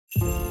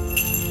This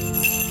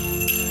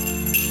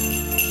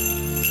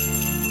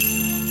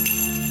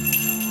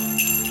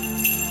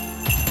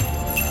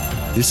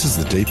is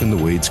the Deep in the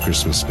Weeds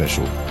Christmas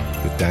special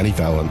with Danny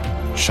Vallant,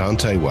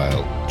 Shantae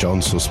Whale,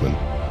 John Sussman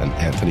and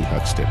Anthony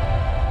Huckstep.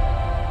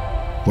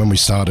 When we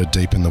started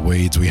Deep in the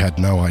Weeds, we had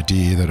no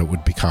idea that it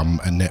would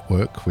become a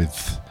network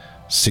with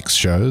 6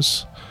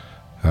 shows.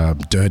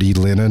 Dirty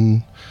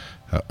Linen,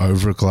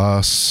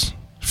 Overglass,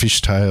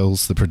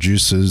 Fishtails, The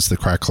Producers, The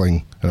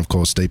Crackling, and of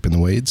course Deep in the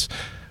Weeds.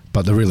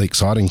 But the really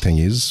exciting thing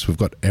is we've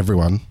got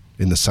everyone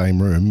in the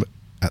same room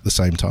at the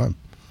same time.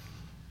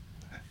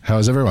 How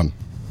is everyone?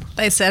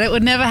 They said it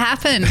would never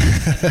happen.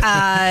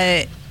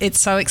 It's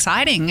so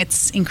exciting.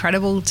 It's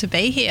incredible to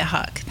be here,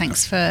 Huck.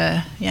 Thanks for,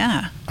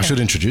 I should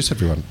introduce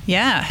everyone.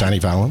 Yeah. Danny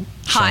Vallant.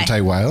 Hi.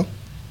 Shantae Whale.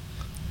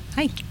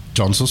 Hi.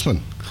 John Sussman.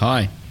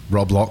 Hi.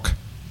 Rob Locke.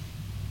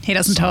 He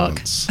doesn't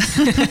Silence.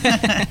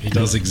 talk. He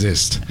does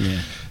exist.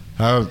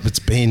 Yeah. It's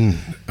been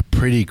a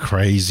pretty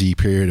crazy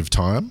period of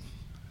time.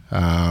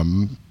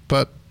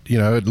 But,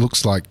 it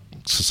looks like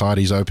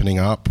society's opening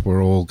up.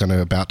 We're all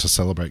about to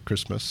celebrate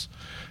Christmas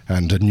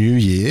and a new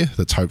year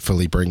that's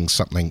hopefully brings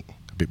something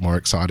a bit more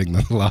exciting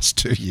than the last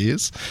 2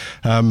 years.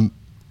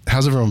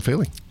 How's everyone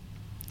feeling?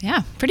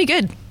 Yeah, pretty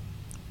good.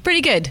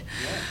 Pretty good.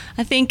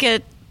 I think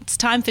it's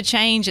time for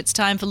change. It's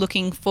time for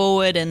looking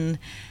forward and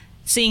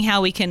seeing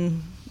how we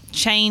can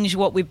change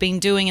what we've been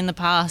doing in the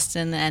past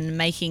and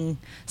making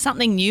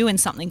something new and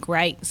something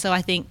great. So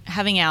I think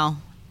having our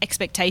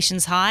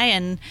expectations high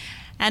and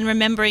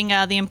remembering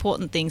the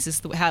important things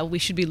is how we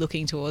should be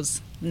looking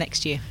towards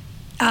next year.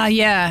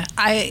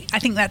 I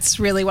think that's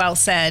really well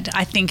said.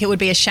 I think it would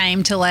be a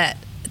shame to let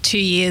 2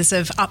 years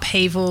of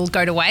upheaval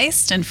go to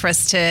waste and for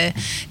us to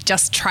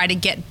just try to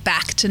get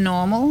back to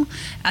normal.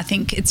 I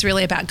think it's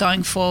really about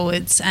going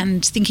forwards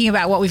and thinking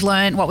about what we've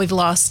learned, what we've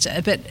lost,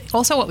 but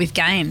also what we've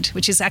gained,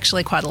 which is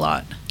actually quite a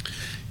lot.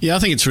 Yeah, I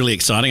think it's really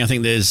exciting. I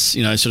think there's,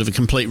 sort of a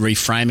complete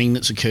reframing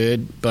that's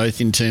occurred,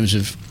 both in terms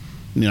of,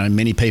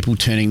 many people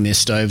turning their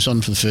stoves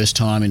on for the first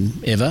time in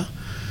ever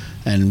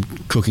and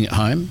cooking at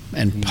home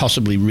and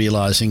possibly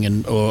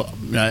realising or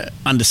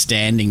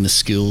understanding the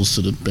skills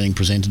that are being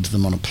presented to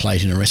them on a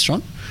plate in a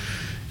restaurant.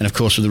 And of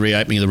course, with the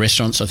reopening of the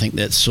restaurants, I think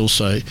that's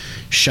also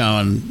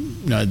shown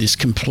this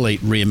complete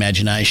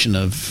reimagination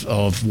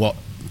of what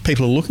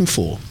people are looking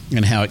for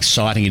and how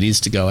exciting it is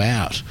to go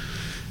out.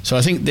 So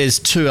I think there's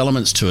 2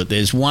 elements to it.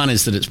 There's one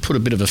is that it's put a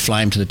bit of a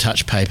flame to the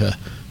touch paper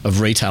of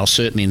retail,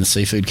 certainly in the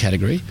seafood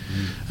category,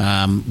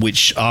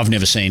 which I've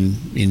never seen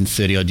in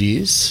 30 odd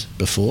years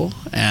before.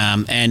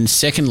 And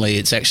secondly,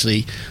 it's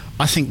actually,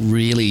 I think,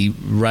 really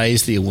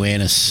raised the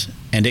awareness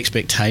and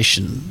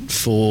expectation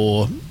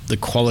for the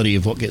quality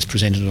of what gets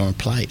presented on a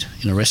plate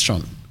in a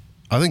restaurant.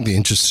 I think the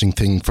interesting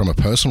thing from a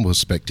personal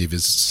perspective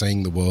is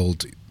seeing the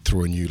world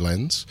through a new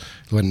lens.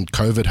 When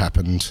COVID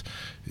happened,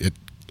 it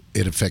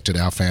affected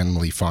our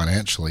family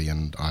financially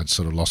and I'd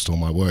sort of lost all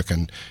my work.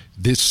 And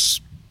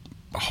this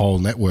whole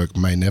network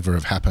may never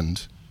have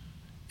happened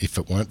if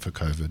it weren't for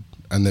COVID.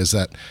 And there's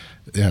that,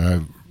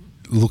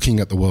 looking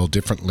at the world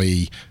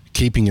differently,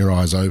 keeping your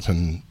eyes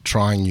open,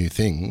 trying new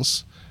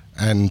things,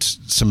 and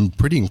some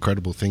pretty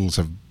incredible things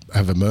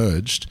have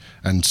emerged.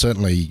 And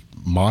certainly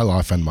my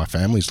life and my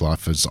family's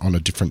life is on a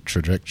different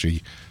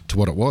trajectory to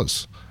what it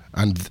was.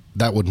 And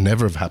that would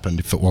never have happened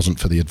if it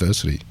wasn't for the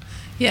adversity.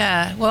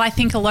 Yeah, well, I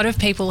think a lot of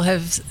people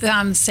have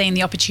seen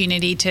the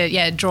opportunity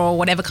to, draw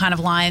whatever kind of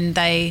line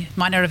they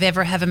might not have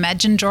ever have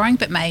imagined drawing,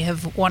 but may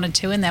have wanted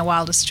to in their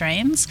wildest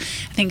dreams.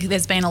 I think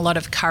there's been a lot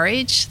of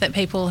courage that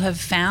people have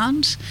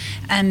found,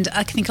 and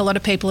I think a lot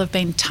of people have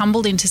been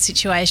tumbled into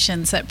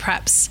situations that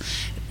perhaps,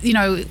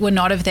 were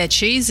not of their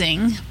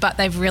choosing, but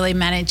they've really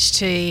managed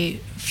to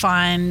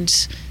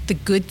find the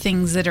good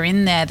things that are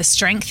in there, the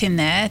strength in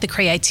there, the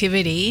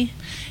creativity,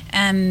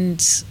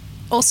 and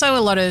also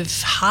a lot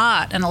of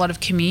heart and a lot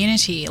of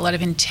community, a lot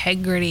of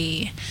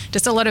integrity,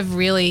 just a lot of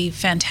really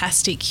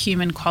fantastic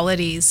human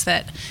qualities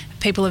that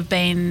people have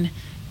been,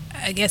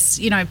 I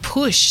guess,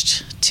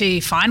 pushed to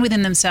find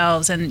within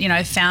themselves and,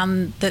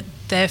 found that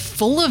they're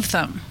full of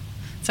them.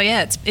 So,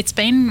 yeah, it's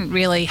been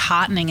really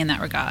heartening in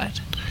that regard.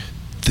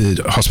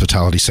 The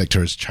hospitality sector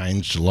has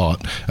changed a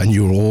lot and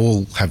you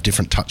all have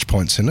different touch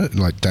points in it,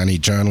 like Danny,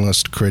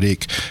 journalist,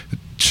 critic,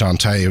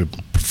 Shantae, a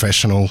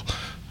professional,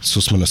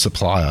 Sussman, a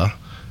supplier.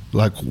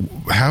 Like,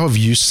 how have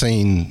you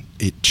seen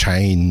it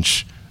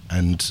change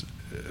and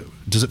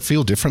does it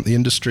feel different, the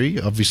industry?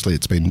 Obviously,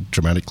 it's been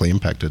dramatically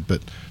impacted,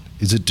 but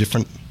is it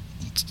different?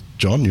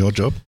 John, your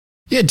job?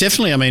 Yeah,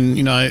 definitely. I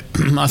mean, I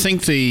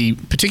think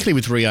particularly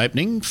with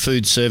reopening,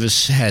 food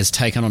service has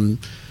taken on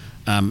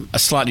a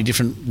slightly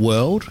different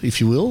world,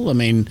 if you will. I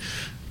mean,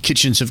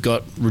 kitchens have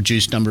got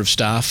reduced number of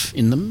staff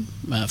in them.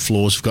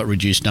 Floors have got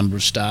reduced number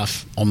of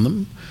staff on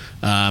them.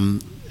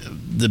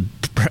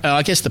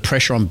 I guess the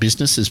pressure on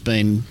business has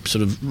been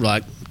sort of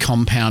like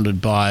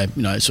compounded by,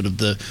 sort of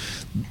the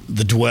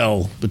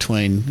dwell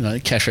between,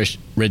 cash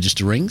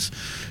register rings.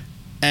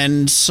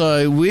 And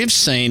so we've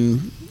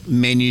seen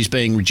menus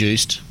being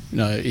reduced You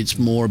know, it's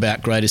more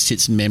about greatest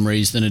hits and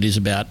memories than it is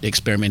about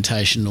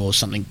experimentation or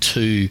something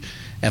too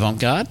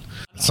avant-garde.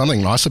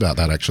 Something nice about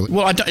that, actually.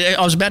 Well,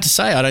 I was about to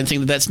say, I don't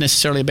think that that's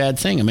necessarily a bad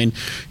thing. I mean,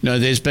 you know,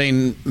 there's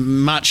been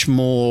much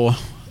more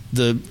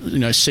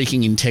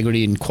seeking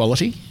integrity and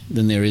quality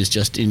than there is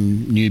just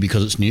in new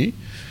because it's new.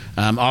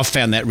 I've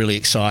found that really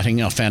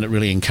exciting. I've found it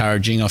really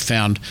encouraging. I've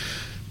found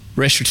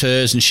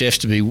restaurateurs and chefs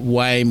to be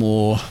way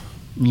more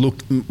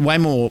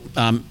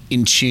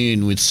in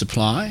tune with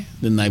supply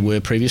than they were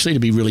previously, to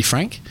be really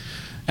frank.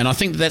 And I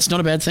think that's not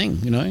a bad thing,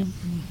 you know.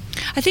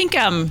 I think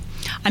I'm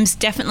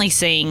definitely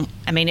seeing,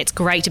 I mean, it's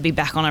great to be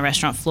back on a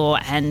restaurant floor,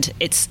 and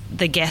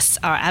the guests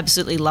are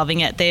absolutely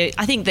loving it.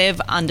 I think they've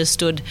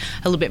understood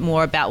a little bit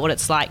more about what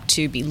it's like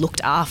to be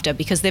looked after,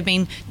 because they've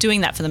been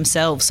doing that for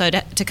themselves. So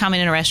to come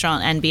in a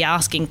restaurant and be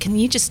asking, can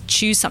you just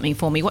choose something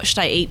for me? What should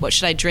I eat? What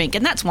should I drink?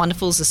 And that's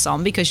wonderful as a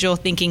som, because you're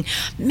thinking,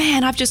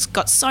 man, I've just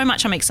got so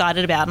much I'm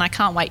excited about and I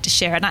can't wait to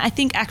share it. And I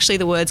think actually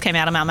the words came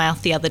out of my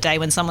mouth the other day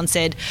when someone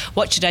said,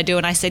 what should I do?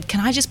 And I said, can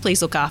I just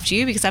please look after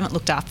you? Because I haven't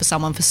looked after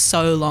someone for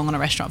so long on a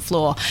restaurant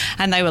floor.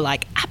 And they were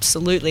like,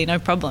 absolutely, no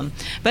problem.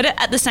 But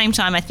at the same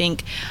time, I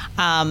think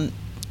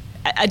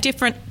a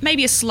different,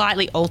 maybe a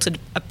slightly altered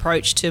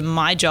approach to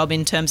my job,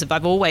 in terms of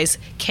I've always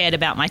cared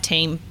about my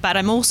team, but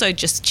I'm also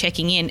just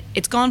checking in.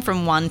 It's gone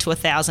from 1 to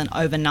 1,000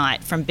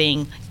 overnight, from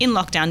being in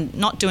lockdown,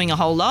 not doing a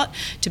whole lot,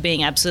 to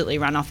being absolutely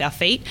run off our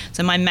feet.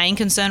 So my main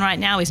concern right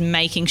now is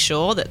making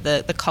sure that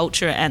the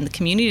culture and the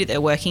community that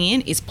they're working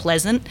in is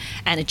pleasant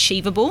and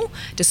achievable,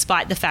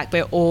 despite the fact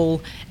we're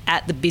all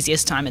at the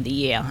busiest time of the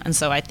year. And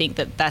so I think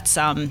that's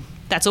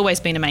always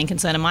been a main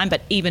concern of mine,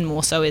 but even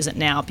more so is it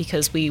now,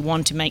 because we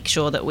want to make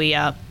sure that we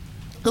are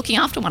looking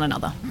after one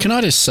another. Can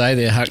I just say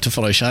there, Huck, to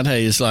follow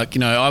Shante, is like, you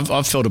know,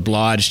 I've felt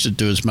obliged to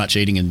do as much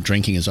eating and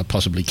drinking as I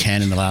possibly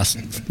can in the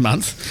last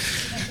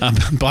month,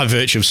 by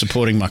virtue of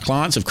supporting my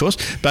clients, of course.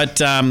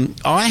 But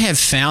I have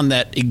found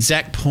that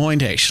exact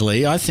point,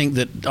 actually. I think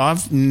that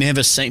I've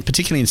never seen,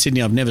 particularly in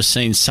Sydney, I've never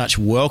seen such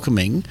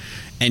welcoming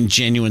and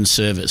genuine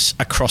service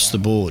across the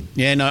board.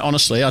 Yeah, no,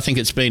 honestly, I think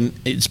it's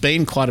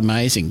been quite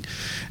amazing.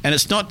 And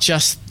it's not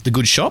just the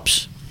good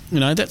shops, you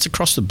know, that's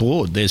across the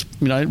board. There's,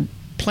 you know,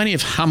 plenty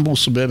of humble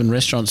suburban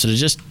restaurants that are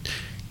just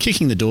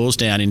kicking the doors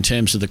down in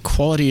terms of the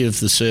quality of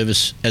the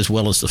service as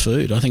well as the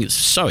food. I think it's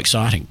so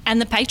exciting. And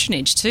the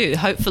patronage too.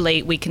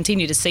 Hopefully we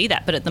continue to see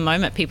that, but at the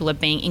moment people are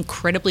being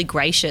incredibly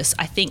gracious.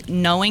 I think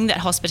knowing that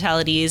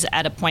hospitality is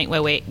at a point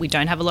where we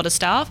don't have a lot of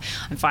staff,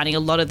 I'm finding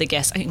a lot of the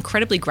guests are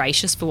incredibly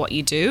gracious for what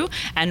you do,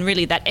 and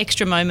really that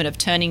extra moment of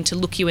turning to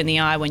look you in the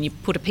eye when you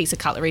put a piece of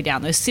cutlery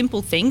down, those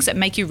simple things that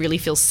make you really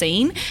feel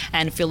seen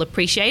and feel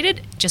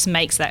appreciated, just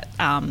makes that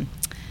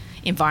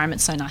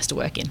environment so nice to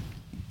work in.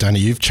 Dana,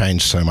 you've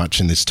changed so much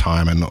in this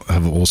time, and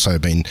have also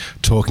been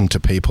talking to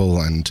people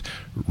and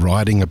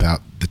writing about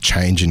the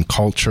change in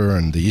culture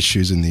and the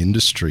issues in the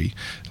industry.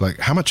 Like,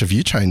 how much have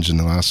you changed in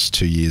the last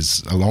 2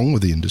 years along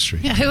with the industry?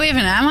 Yeah, who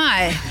even am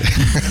I?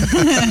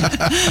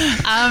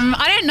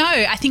 I don't know.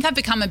 I think I've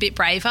become a bit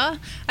braver.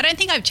 I don't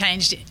think I've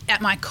changed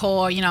at my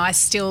core. You know, it's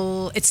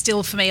still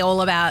for me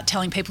all about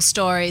telling people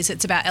stories.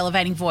 It's about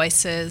elevating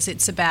voices.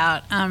 It's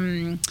about,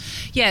 trying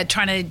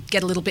to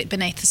get a little bit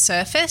beneath the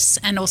surface,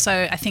 and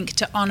also I think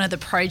to honour the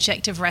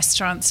project of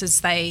restaurants as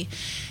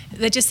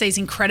they're just these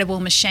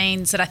incredible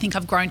machines that I think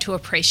I've grown to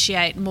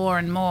appreciate more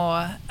and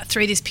more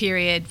through this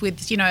period,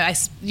 with,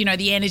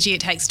 the energy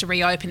it takes to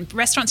reopen.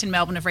 Restaurants in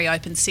Melbourne have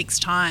reopened 6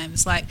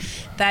 times. Like,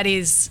 that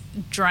is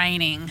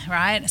draining,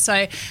 right? So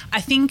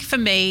I think for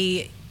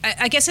me,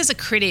 I guess as a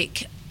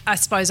critic, I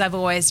suppose I've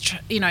always,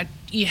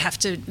 you have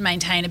to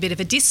maintain a bit of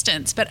a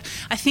distance. But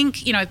I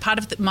think, part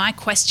of my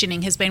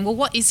questioning has been, well,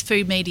 what is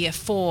food media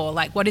for?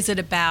 Like, what is it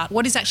about?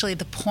 What is actually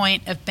the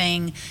point of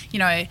being,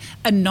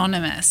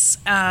 anonymous?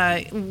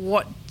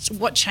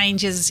 What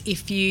changes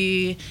if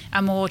you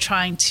are more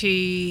trying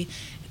to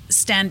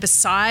stand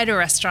beside a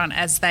restaurant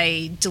as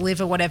they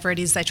deliver whatever it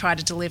is they try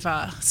to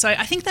deliver? So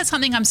I think that's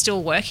something I'm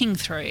still working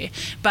through.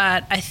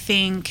 But I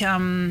think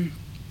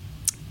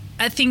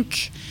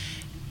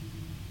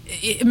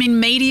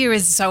media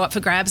is so up for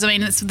grabs. I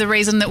mean, it's the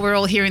reason that we're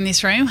all here in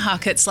this room,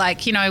 Huck. It's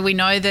like, we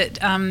know that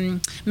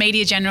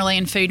media generally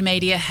and food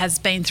media has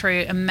been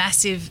through a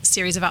massive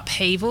series of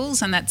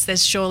upheavals, and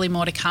there's surely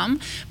more to come.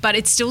 But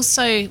it's still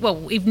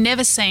we've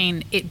never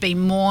seen it be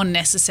more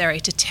necessary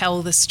to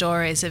tell the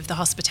stories of the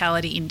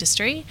hospitality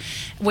industry.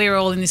 We're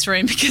all in this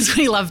room because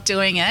we love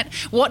doing it.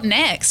 What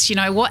next?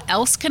 What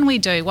else can we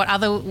do? What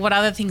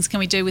other things can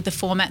we do with the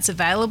formats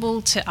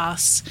available to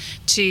us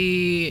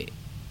to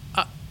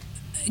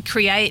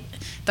create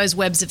those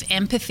webs of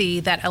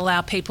empathy that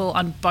allow people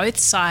on both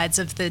sides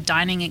of the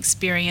dining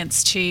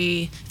experience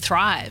to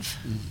thrive?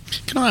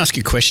 Can I ask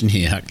you a question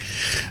here, Huck?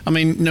 I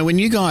mean, when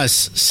you guys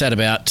sat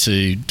about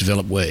to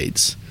develop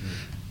Weeds,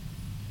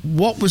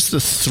 what was the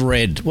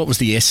thread? What was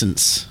the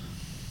essence?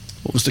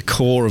 What was the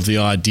core of the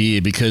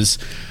idea? Because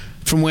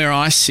from where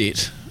I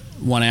sit,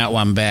 one out,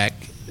 one back,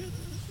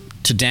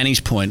 to Danny's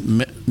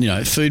point,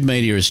 food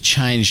media has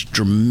changed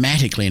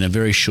dramatically in a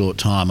very short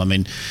time. I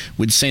mean,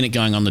 we'd seen it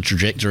going on the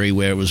trajectory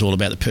where it was all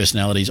about the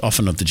personalities,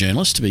 often of the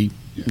journalists, to be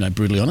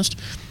brutally honest.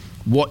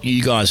 What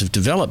you guys have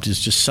developed is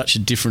just such a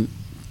different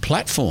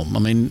platform. I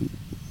mean,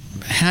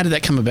 how did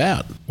that come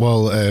about?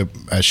 Well, a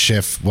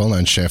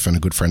well-known chef and a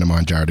good friend of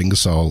mine, Jared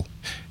Ingersoll,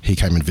 he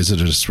came and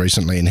visited us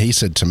recently, and he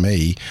said to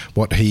me,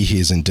 what he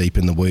hears in Deep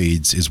in the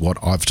Weeds is what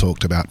I've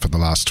talked about for the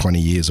last 20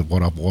 years of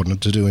what I've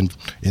wanted to do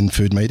in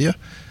food media,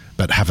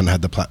 but haven't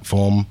had the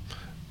platform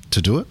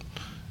to do it.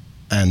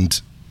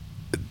 And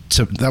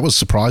that was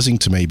surprising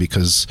to me,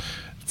 because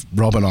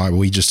Rob and I,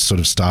 we just sort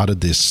of started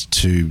this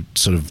to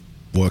sort of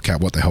work out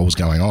what the hell was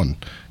going on,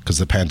 because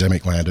the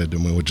pandemic landed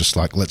and we were just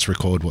like, let's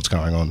record what's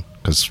going on,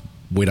 because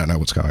we don't know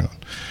what's going on.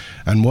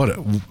 And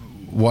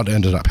what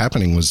ended up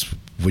happening was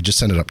we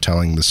just ended up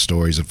telling the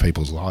stories of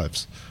people's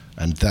lives.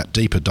 And that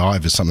deeper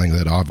dive is something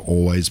that I've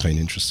always been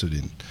interested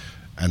in.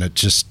 And it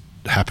just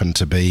happened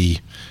to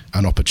be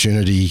an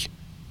opportunity,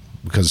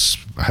 because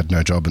I had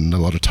no job and a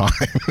lot of time,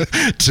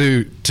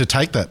 to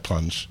take that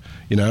plunge,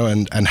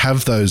 and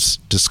have those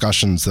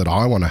discussions that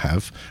I want to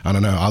have, and I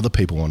know other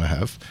people want to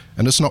have.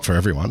 And it's not for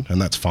everyone,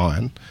 and that's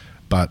fine.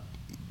 But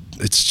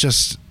it's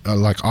just,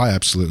 I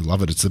absolutely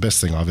love it. It's the best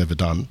thing I've ever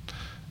done.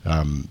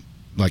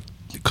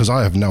 Because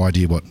I have no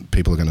idea what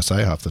people are going to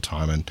say half the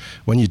time. And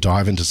when you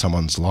dive into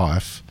someone's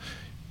life,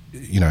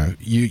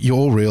 you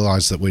all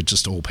realise that we're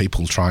just all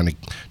people trying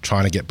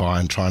to get by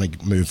and trying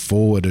to move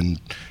forward and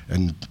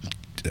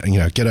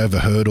get over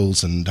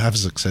hurdles and have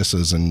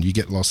successes, and you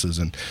get losses.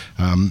 And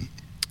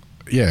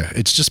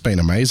it's just been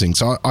amazing.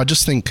 So I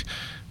just think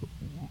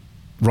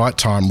right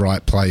time,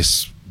 right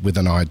place, with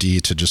an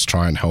idea to just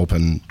try and help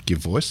and give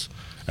voice.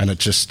 And it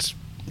just,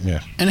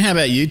 yeah. And how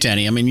about you,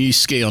 Danny? I mean, you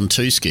ski on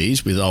two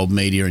skis with old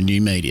media and new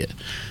media.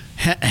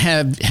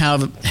 How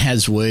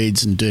has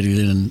Weeds and Dirty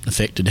Linen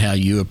affected how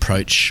you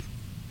approach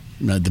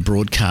the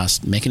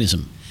broadcast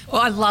mechanism?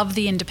 Well, I love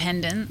the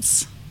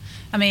independence.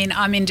 I mean,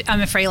 I'm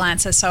a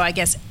freelancer, so I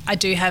guess I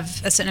do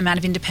have a certain amount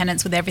of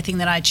independence with everything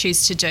that I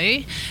choose to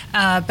do.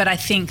 But I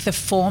think the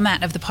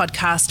format of the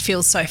podcast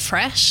feels so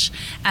fresh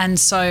and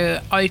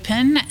so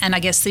open. And I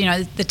guess,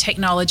 the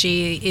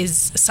technology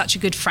is such a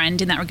good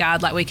friend in that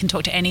regard. Like, we can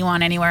talk to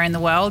anyone, anywhere in the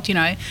world,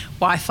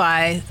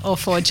 Wi-Fi or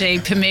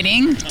 4G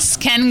permitting.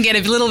 Can get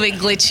a little bit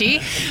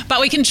glitchy,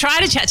 but we can try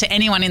to chat to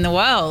anyone in the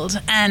world.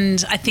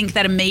 And I think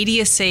that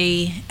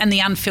immediacy and the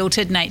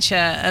unfiltered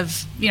nature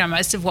of,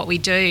 most of what we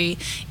do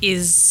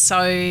is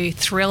so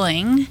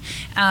thrilling.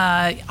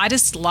 I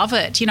just love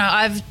it.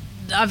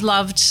 I've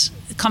loved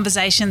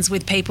conversations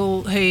with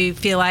people who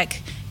feel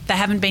like they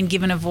haven't been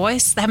given a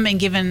voice, they haven't been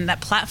given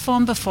that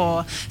platform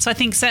before. So I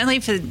think certainly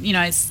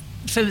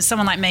for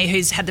someone like me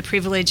who's had the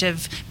privilege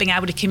of being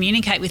able to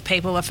communicate with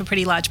people off a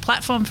pretty large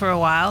platform for a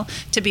while,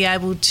 to be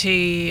able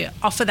to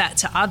offer that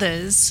to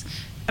others,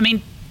 I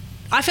mean,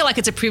 I feel like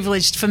it's a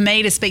privilege for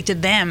me to speak to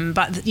them,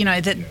 but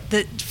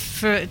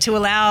to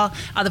allow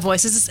other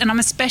voices, and I'm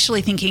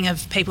especially thinking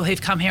of people who've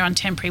come here on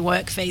temporary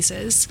work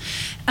visas.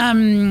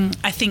 I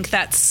think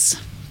that's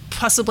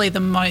possibly the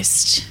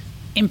most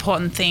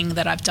important thing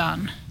that I've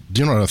done.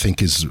 Do you know what I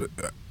think is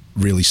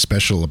really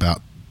special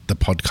about the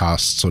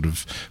podcast sort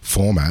of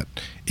format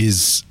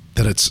is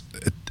that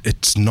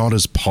it's not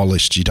as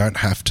polished. You don't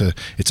have to.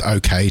 It's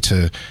okay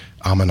to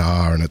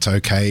and it's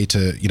okay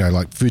to,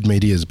 food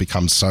media has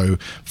become so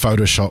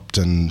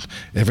photoshopped and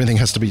everything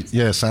has to be,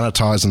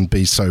 sanitized and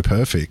be so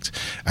perfect.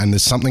 And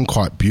there's something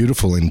quite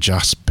beautiful in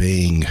just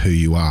being who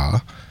you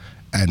are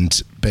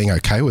and being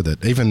okay with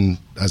it. Even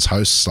as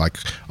hosts,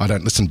 I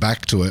don't listen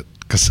back to it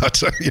because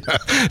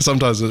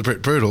sometimes it's a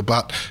bit brutal,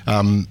 but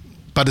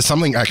there's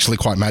something actually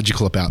quite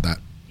magical about that.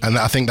 And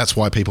I think that's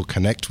why people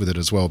connect with it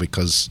as well,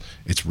 because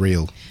it's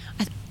real.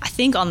 I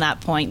think on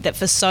that point that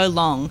for so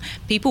long,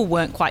 people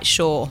weren't quite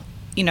sure,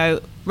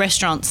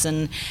 restaurants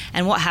and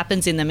what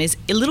happens in them is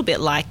a little bit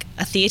like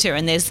a theatre,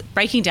 and there's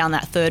breaking down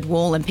that third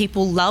wall, and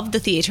people love the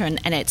theatre and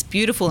it's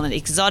beautiful and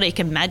exotic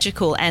and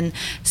magical, and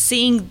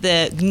seeing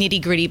the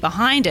nitty-gritty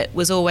behind it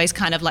was always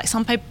kind of like,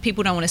 some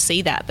people don't want to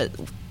see that, but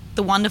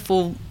the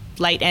wonderful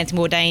late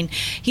Anthony Bourdain,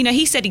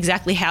 he said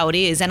exactly how it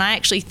is. And I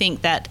actually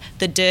think that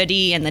the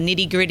dirty and the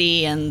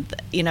nitty-gritty and,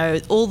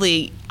 all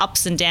the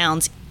ups and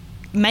downs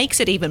makes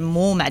it even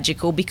more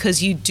magical,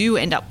 because you do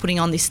end up putting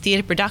on this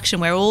theatre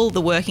production where all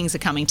the workings are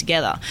coming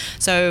together.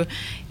 So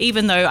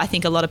even though I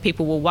think a lot of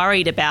people were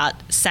worried about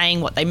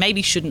saying what they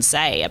maybe shouldn't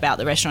say about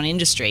the restaurant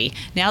industry,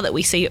 now that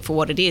we see it for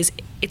what it is,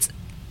 it's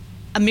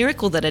a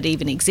miracle that it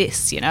even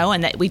exists,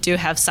 and that we do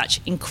have such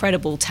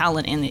incredible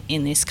talent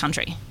in this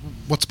country.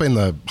 What's been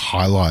the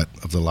highlight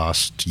of the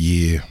last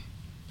year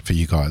for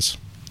you guys?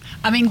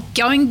 I mean,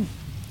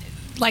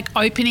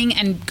 opening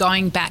and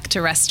going back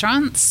to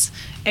restaurants,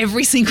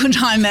 every single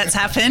time that's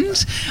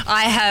happened,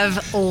 I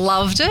have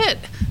loved it.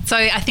 So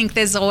I think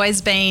there's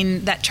always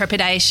been that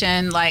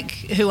trepidation, like,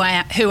 who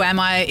am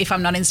I if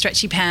I'm not in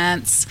stretchy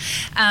pants?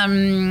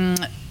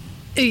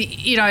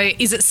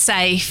 Is it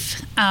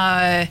safe?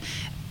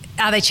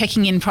 are they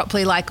checking in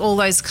properly? Like all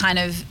those kind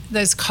of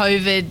those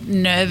COVID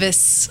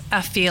nervous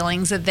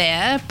feelings are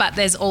there, but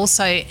there's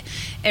also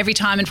every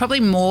time, and probably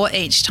more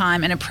each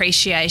time, an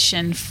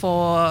appreciation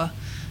for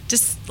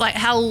just like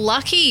how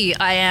lucky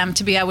I am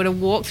to be able to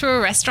walk through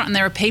a restaurant and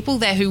there are people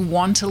there who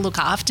want to look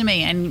after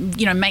me and,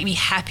 you know, make me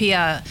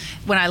happier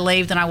when I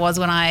leave than I was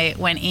when I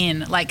went in.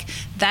 Like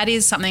that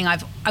is something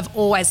I've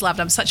always loved.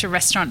 I'm such a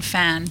restaurant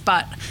fan,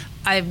 but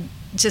I've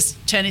just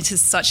turned into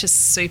such a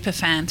super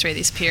fan through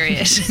this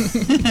period. She's a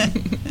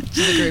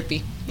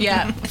groupie.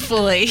 Yeah,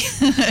 fully.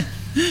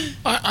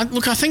 I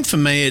think for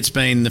me it's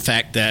been the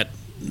fact that,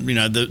 you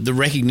know, the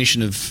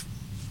recognition of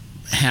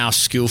how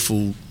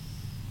skillful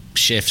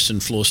chefs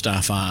and floor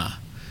staff are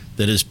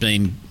that has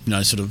been, you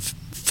know, sort of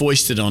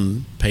foisted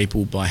on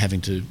people by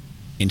having to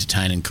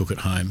entertain and cook at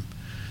home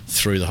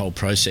through the whole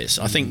process.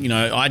 I think, you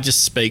know, I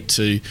just speak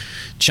to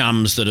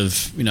chums that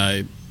have, you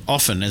know,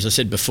 often, as I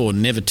said before,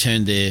 never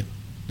turned their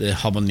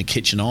hob on the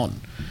kitchen on,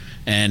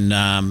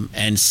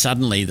 and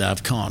suddenly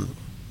they've gone,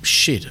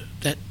 shit,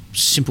 that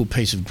simple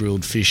piece of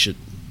grilled fish at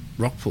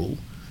Rockpool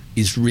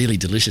is really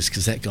delicious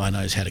because that guy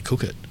knows how to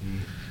cook it.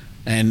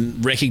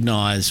 And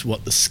recognise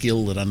what the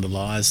skill that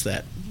underlies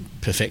that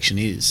perfection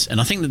is. And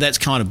I think that that's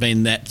kind of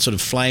been that sort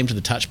of flame to the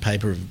touch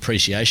paper of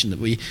appreciation that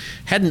we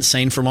hadn't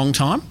seen for a long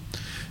time.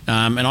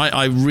 And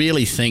I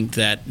really think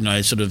that, you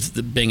know, sort of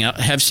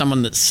have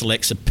someone that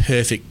selects a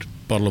perfect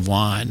bottle of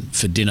wine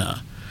for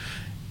dinner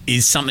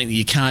is something that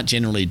you can't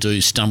generally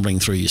do stumbling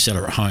through your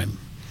cellar at home.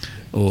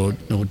 Or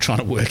trying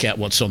to work out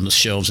what's on the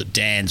shelves at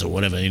Dan's or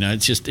whatever, you know.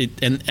 It's just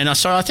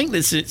so I think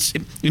it's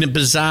in a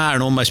bizarre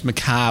and almost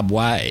macabre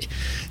way,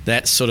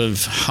 that sort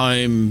of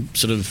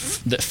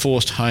that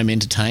forced home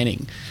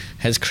entertaining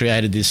has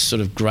created this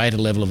sort of greater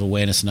level of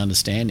awareness and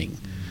understanding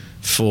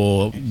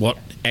for what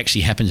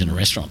actually happens in a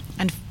restaurant.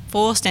 And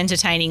forced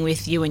entertaining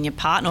with you and your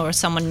partner or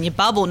someone in your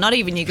bubble, not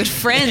even your good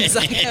friends.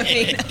 Like, I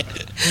mean,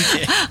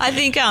 I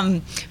think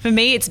for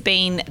me it's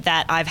been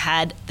that I've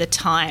had the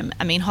time.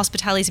 I mean,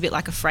 hospitality is a bit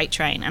like a freight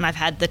train, and I've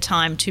had the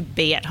time to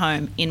be at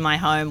home, in my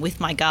home, with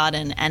my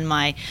garden and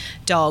my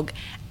dog.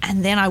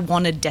 And then I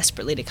wanted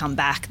desperately to come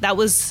back. That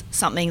was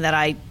something that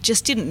I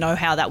just didn't know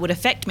how that would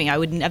affect me.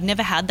 I've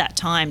never had that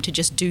time to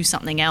just do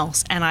something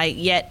else. And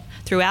yet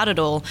throughout it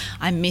all,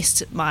 I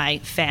missed my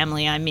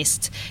family. I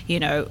missed, you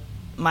know,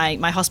 my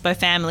hospo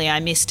family. I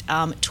missed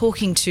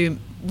talking to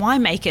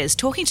winemakers,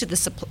 talking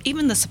to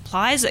even the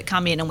suppliers that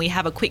come in, and we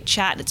have a quick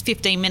chat. It's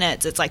 15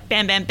 minutes. It's like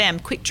bam, bam, bam,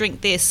 quick drink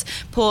this,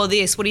 pour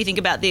this. What do you think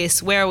about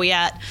this? Where are we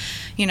at?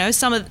 You know,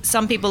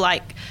 some people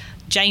like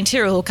Jane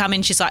Tyrrell will come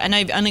in, she's like, I know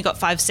you've only got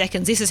 5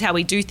 seconds. This is how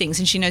we do things.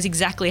 And she knows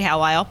exactly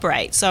how I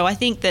operate. So I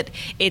think that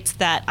it's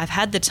that I've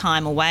had the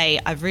time away.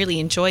 I've really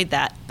enjoyed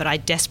that, but I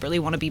desperately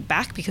want to be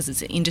back because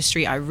it's an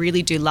industry I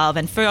really do love.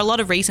 And for a lot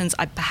of reasons,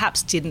 I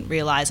perhaps didn't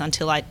realise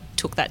until I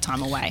took that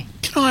time away.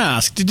 Can I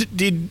ask,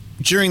 did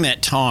during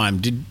that time,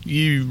 did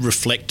you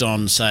reflect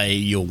on, say,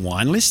 your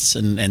wine lists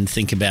and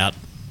think about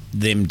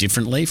them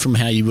differently from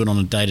how you would on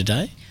a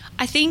day-to-day?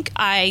 I think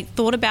I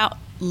thought about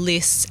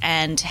lists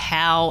and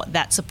how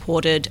that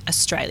supported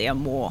Australia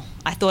more.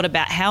 I thought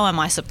about how am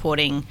I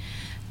supporting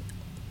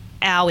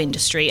our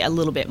industry a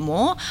little bit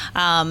more.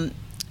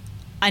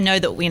 I know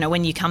that, you know,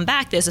 when you come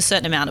back, there's a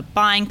certain amount of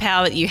buying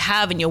power that you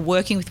have and you're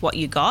working with what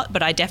you got,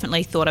 but I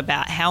definitely thought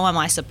about how am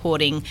I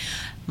supporting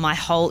my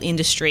whole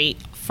industry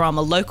from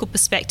a local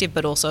perspective,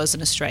 but also as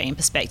an Australian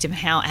perspective.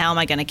 How am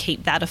I going to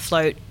keep that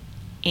afloat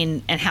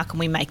and how can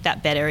we make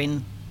that better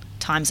in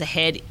times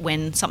ahead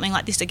when something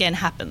like this again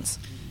happens?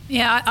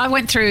 Yeah, I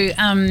went through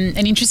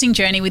an interesting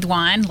journey with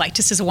wine, like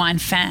just as a wine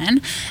fan,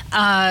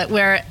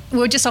 where we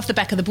were just off the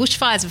back of the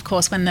bushfires, of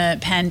course, when the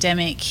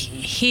pandemic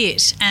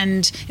hit,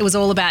 and it was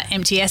all about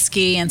empty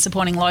esky and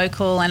supporting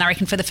local. And I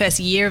reckon for the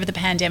first year of the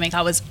pandemic,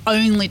 I was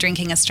only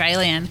drinking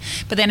Australian.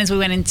 But then as we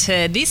went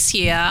into this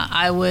year,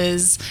 I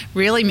was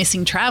really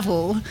missing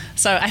travel,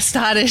 so I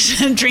started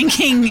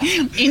drinking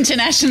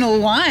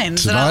international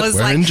wines. Tonight, and I was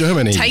we're like, in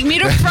Germany. Take me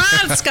to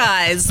France,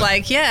 guys!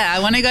 Like, yeah, I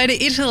want to go to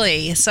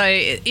Italy. So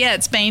yeah,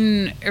 it's been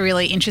a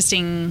really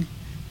interesting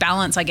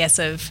balance, I guess,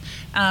 of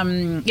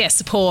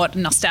support,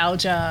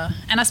 nostalgia,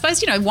 and I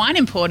suppose, you know, wine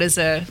importers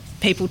are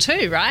people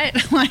too, right?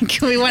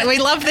 Like we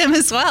love them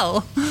as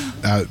well.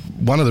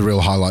 One of the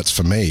real highlights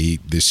for me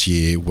this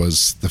year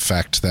was the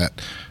fact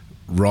that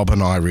Rob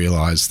and I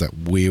realised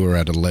that we were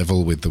at a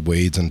level with the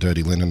Weeds and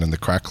Dirty Linen and the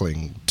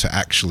Crackling to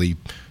actually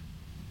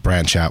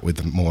branch out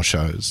with more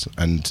shows,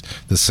 and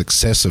the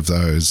success of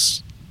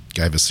those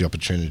gave us the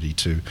opportunity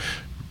to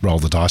roll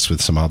the dice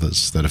with some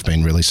others that have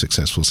been really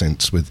successful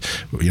since. With,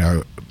 you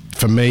know,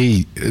 for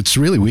me, it's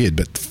really weird,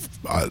 but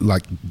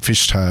like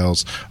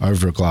Fishtails,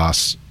 Over a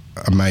Glass,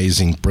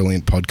 amazing,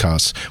 brilliant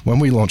podcasts. When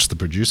we launched The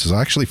Producers, I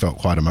actually felt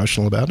quite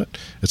emotional about it.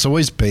 It's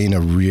always been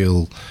a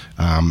real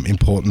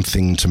important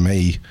thing to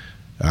me.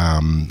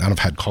 And I've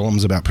had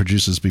columns about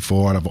producers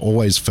before, and I've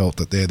always felt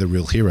that they're the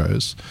real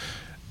heroes.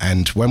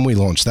 And when we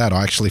launched that,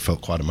 I actually felt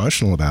quite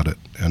emotional about it.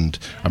 And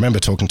I remember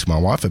talking to my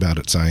wife about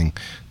it, saying,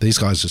 these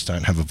guys just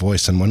don't have a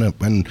voice. And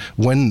when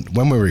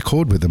we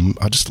record with them,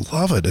 I just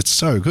love it. It's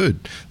so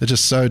good. They're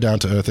just so down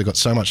to earth. They've got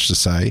so much to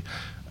say.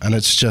 And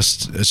it's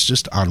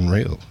just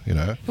unreal, you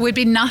know. We'd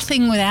be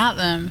nothing without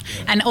them.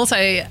 And also,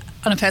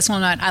 on a personal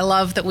note, I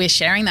love that we're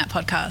sharing that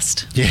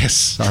podcast.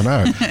 Yes, I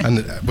know.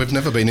 And we've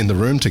never been in the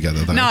room together,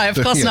 though. No, of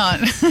course not.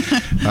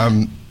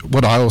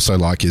 What I also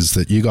like is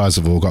that you guys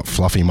have all got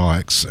fluffy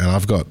mics, and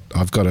I've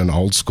got an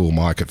old school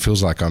mic. It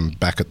feels like I'm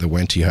back at the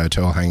Wenty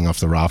Hotel, hanging off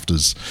the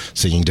rafters,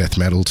 singing death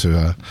metal to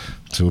a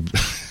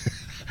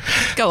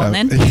Go on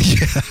then.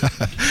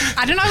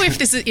 I don't know if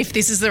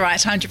this is the right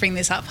time to bring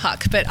this up,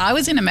 Huck, but I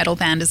was in a metal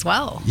band as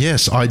well.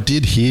 Yes, I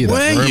did hear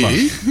that Were rumour.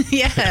 you?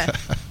 Yeah.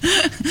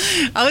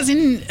 I was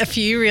in a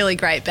few really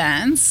great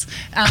bands.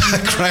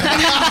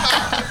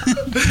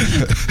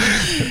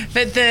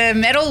 But the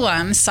metal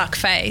one, Suck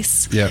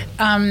Face,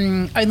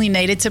 only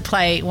needed to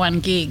play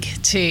one gig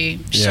to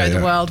show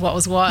the world what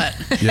was what.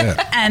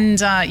 Yeah. And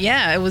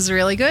it was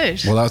really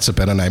good. Well, that's a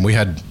better name. I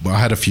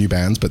had a few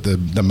bands, but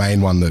the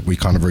main one that we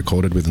kind of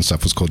recorded with and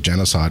stuff was called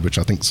Genocide, which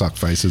I think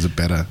Suckface is a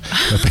better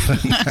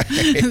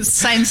name.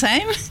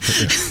 Same.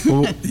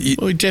 Well,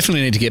 We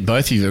definitely need to get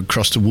both of you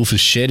across to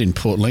Wolfer's Shed in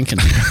Port Lincoln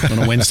on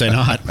a Wednesday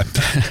night.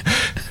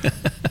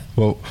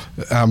 Well,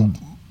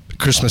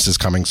 Christmas is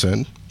coming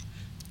soon.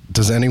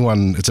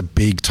 It's a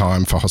big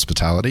time for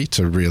hospitality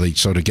to really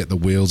sort of get the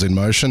wheels in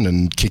motion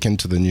and kick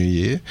into the new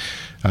year.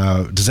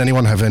 Does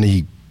anyone have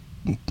any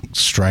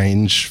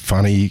strange,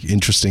 funny,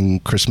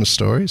 interesting Christmas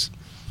stories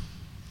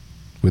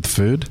with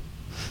food?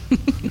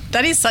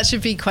 That is such a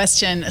big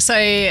question. So,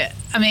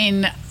 I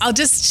mean, I'll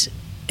just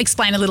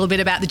explain a little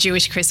bit about the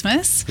Jewish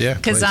Christmas. Yeah,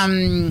 because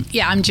I'm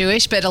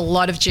Jewish, but a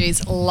lot of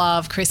Jews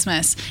love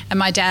Christmas. And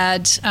my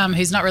dad,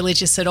 who's not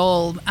religious at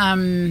all,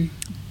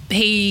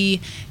 he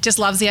just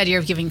loves the idea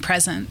of giving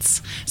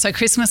presents. So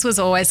Christmas was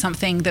always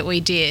something that we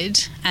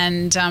did,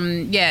 and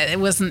there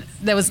was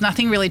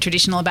nothing really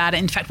traditional about it.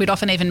 In fact, we'd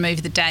often even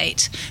move the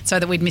date so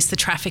that we'd miss the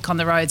traffic on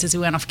the roads as we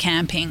went off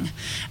camping.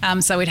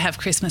 So we'd have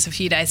Christmas a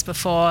few days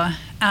before.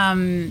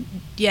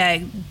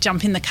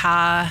 Jump in the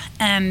car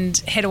and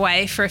head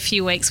away for a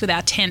few weeks with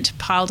our tent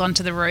piled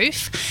onto the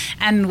roof.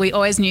 And we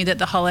always knew that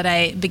the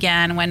holiday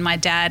began when my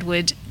dad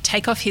would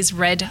take off his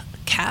red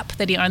cap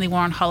that he only wore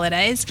on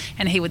holidays,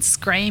 and he would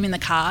scream in the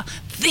car,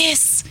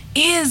 "This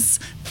is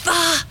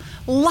the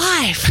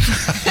life."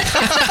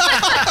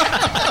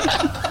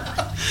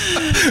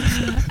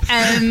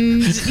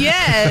 And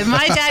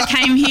my dad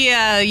came here,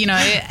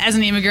 as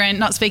an immigrant,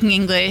 not speaking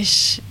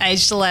English,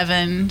 aged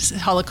 11,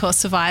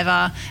 Holocaust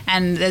survivor,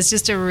 and there's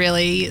just a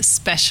really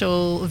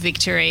special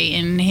victory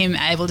in him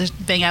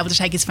being able to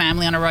take his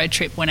family on a road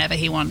trip whenever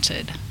he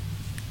wanted.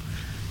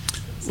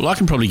 Well, I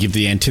can probably give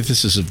the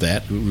antithesis of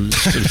that. It was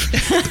sort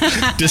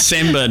of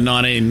December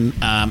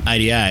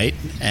 1988,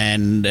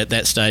 and at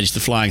that stage, the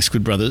Flying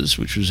Squid Brothers,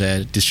 which was our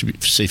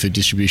seafood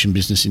distribution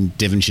business in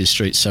Devonshire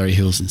Street, Surrey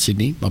Hills in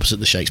Sydney, opposite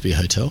the Shakespeare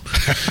Hotel.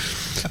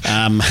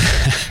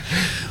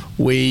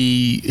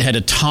 We had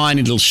a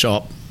tiny little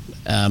shop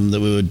that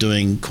we were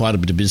doing quite a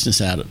bit of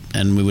business out of,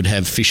 and we would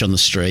have fish on the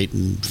street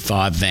and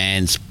 5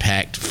 vans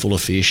packed full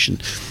of fish.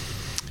 And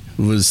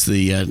it was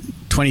the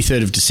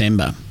 23rd of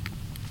December.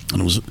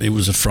 And it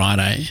was a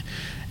Friday,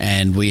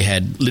 and we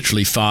had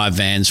literally 5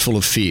 vans full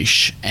of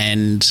fish,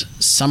 and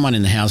someone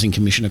in the Housing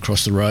Commission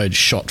across the road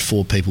shot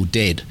 4 people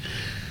dead.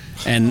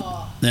 And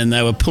then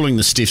they were pulling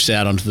the stiffs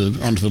out onto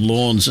the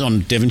lawns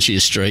on Devonshire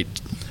Street,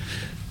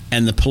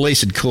 and the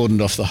police had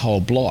cordoned off the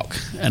whole block,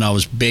 and I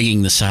was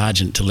begging the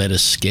sergeant to let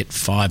us get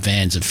 5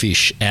 vans of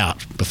fish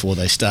out before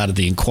they started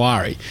the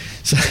inquiry,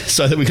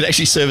 so that we could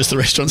actually service the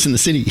restaurants in the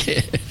city.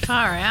 Yeah.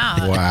 Far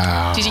out.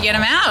 Wow. Did you get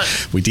them out?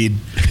 We did.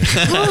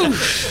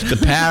 The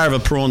power of a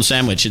prawn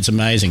sandwich, it's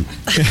amazing.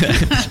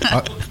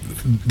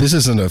 This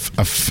isn't a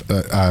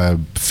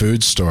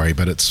food story,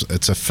 but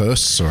it's a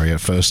first story, a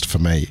first for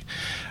me.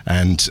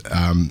 And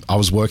I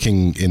was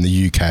working in the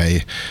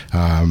UK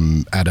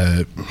at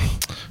a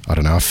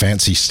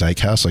fancy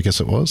steakhouse, I guess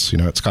it was.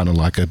 It's kind of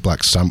like a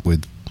black stump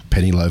with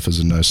penny loafers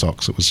and no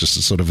socks. It was just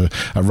a sort of a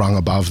rung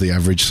above the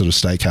average sort of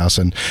steakhouse.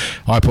 And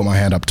I put my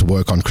hand up to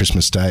work on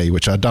Christmas Day,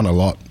 which I'd done a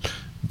lot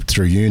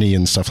through uni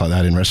and stuff like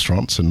that in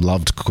restaurants, and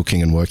loved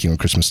cooking and working on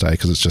Christmas Day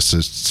because it's just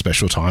a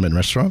special time in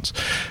restaurants.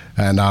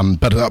 And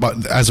but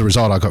as a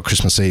result, I got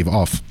Christmas Eve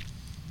off.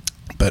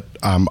 But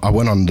I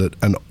went on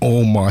an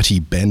almighty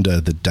bender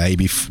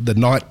the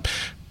night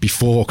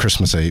before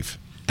Christmas Eve,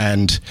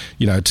 and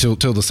till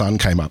the sun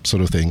came up,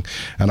 sort of thing.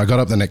 And I got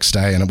up the next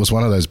day, and it was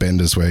one of those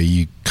benders where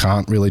you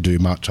can't really do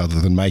much other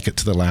than make it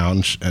to the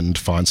lounge and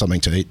find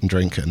something to eat and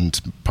drink and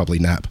probably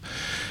nap.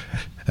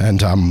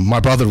 And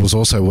my brother was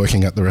also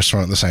working at the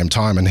restaurant at the same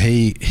time, and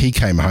he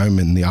came home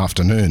in the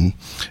afternoon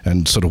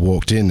and sort of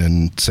walked in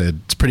and said,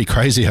 "It's pretty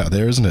crazy out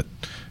there, isn't it?"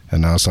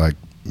 And I was like,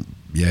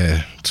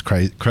 "Yeah, it's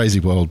crazy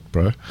world,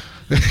 bro."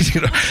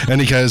 And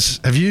he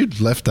goes, "Have you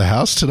left the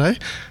house today?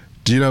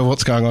 Do you know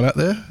what's going on out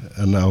there?"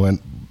 And I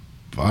went,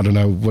 "I don't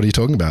know, what are you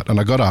talking about?"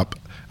 And I got up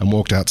and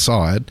walked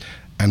outside,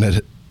 and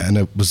it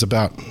was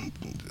about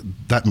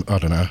that, I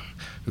don't know,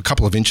 a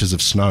couple of inches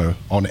of snow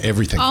on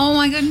everything. Oh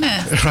my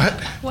goodness! Right?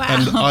 Wow.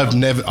 And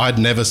I'd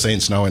never seen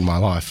snow in my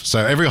life.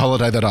 So every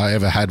holiday that I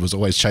ever had was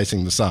always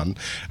chasing the sun.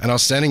 And I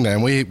was standing there,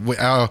 and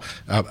our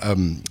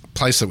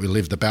place that we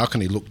lived, the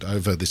balcony looked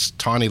over this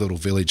tiny little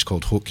village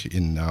called Hook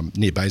in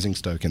near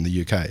Basingstoke in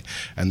the UK.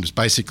 And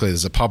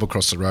there's a pub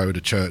across the road,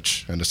 a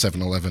church, and a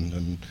 7-Eleven,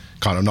 and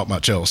kind of not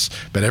much else.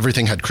 But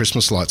everything had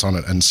Christmas lights on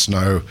it and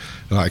snow,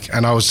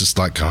 and I was just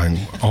like going,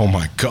 oh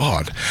my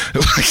God.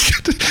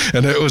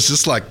 And it was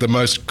just like the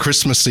most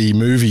Christmassy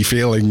movie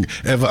feeling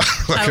ever.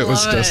 I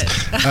was love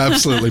just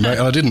absolutely, mate.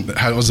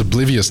 I was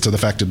oblivious to the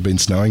fact it had been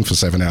snowing for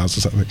 7 hours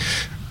or something.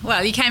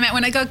 Well, you came out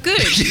when it got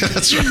good. Yeah,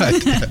 that's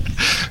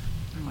right.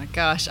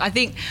 Gosh, I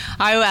think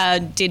I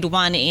did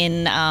one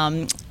in when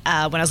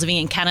I was living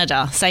in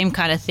Canada. Same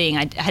kind of thing.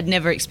 I had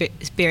never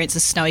experienced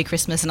a snowy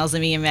Christmas, and I was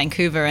living in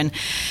Vancouver, and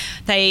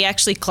they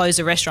actually closed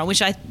a restaurant,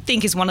 which I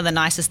think is one of the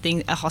nicest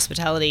things a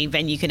hospitality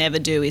venue can ever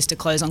do, is to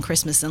close on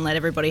Christmas and let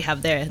everybody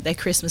have their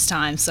Christmas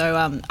time.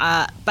 So,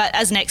 but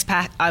as an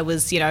expat, I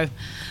was,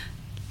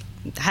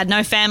 had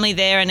no family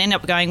there, and ended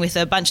up going with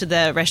a bunch of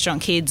the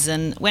restaurant kids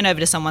and went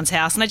over to someone's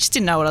house, and I just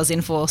didn't know what I was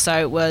in for. So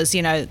it was,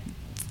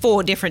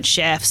 4 different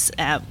chefs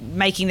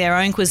making their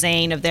own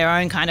cuisine of their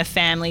own kind of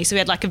family. So we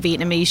had like a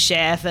Vietnamese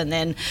chef and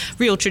then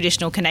real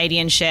traditional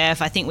Canadian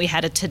chef. I think we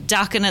had a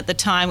turducken at the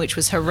time, which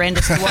was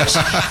horrendous to watch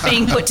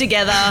being put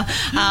together.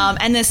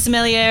 And the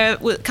sommelier,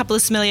 a couple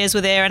of sommeliers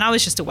were there, and I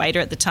was just a waiter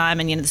at the time.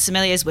 And, the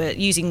sommeliers were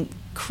using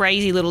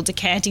crazy little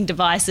decanting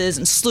devices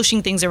and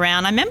slushing things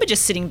around. I remember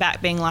just sitting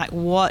back being like,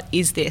 what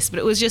is this? But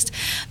it was just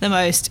the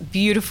most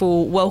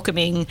beautiful,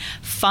 welcoming,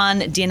 fun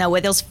dinner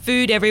where there was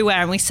food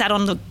everywhere, and we sat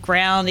on the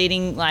ground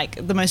eating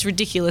like the most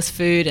ridiculous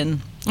food.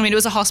 And I mean, it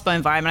was a hospo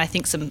environment. I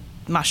think some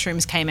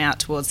mushrooms came out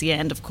towards the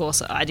end. Of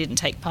course, I didn't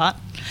take part,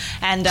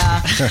 and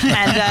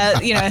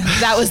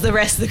that was the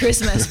rest of the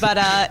Christmas. But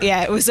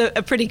it was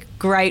a pretty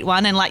great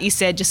one. And like you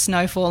said, just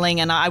snow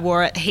falling, and I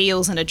wore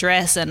heels and a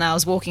dress, and I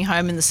was walking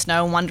home in the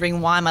snow and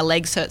wondering why my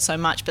legs hurt so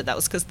much. But that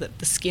was because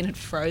the skin had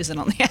frozen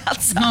on the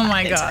outside. Oh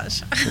my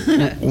gosh!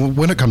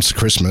 When it comes to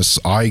Christmas,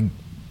 I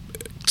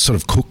sort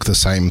of cook the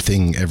same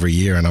thing every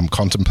year, and I'm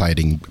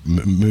contemplating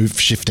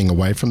shifting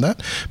away from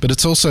that. But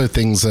it's also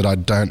things that I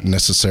don't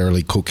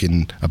necessarily cook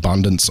in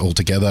abundance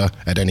altogether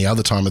at any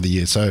other time of the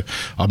year. So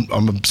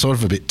I'm sort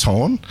of a bit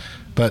torn.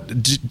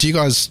 But do you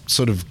guys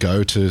sort of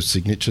go to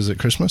signatures at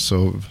Christmas,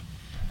 or?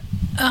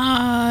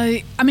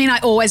 I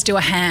always do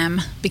a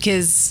ham,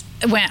 because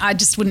I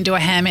just wouldn't do a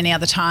ham any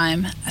other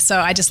time. So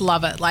I just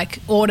love it. Like,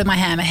 order my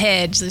ham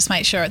ahead, just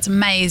make sure it's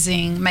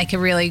amazing. Make a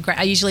really great.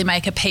 I usually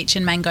make a peach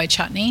and mango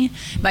chutney.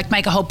 Like,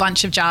 make a whole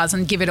bunch of jars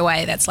and give it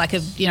away. That's like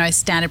a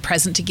standard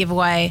present to give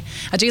away.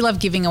 I do love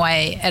giving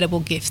away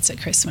edible gifts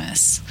at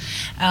Christmas.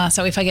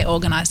 So if I get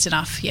organised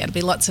enough, it'll be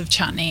lots of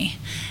chutney.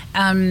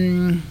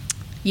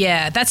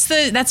 Yeah,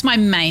 that's my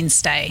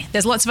mainstay.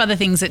 There's lots of other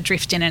things that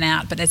drift in and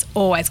out, but there's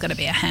always got to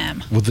be a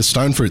ham. Well, the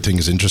stone fruit thing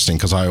is interesting,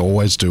 because I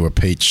always do a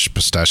peach,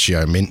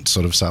 pistachio, mint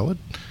sort of salad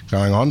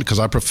going on, because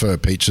I prefer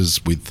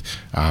peaches with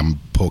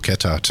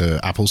porchetta to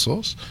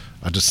applesauce.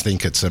 I just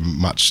think it's a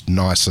much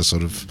nicer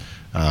sort of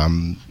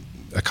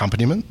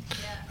accompaniment.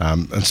 Yeah.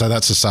 And so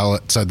that's a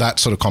salad. So that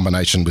sort of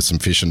combination with some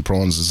fish and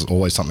prawns is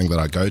always something that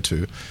I go to.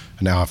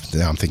 And now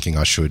I'm thinking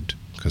I should,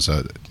 because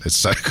it's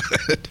so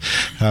good.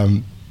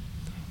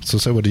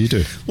 So what do you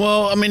do?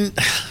 Well, I mean,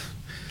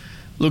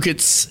 look,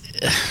 it's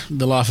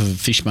the life of a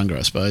fishmonger,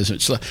 I suppose.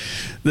 It's like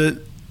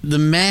the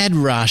mad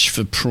rush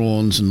for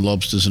prawns and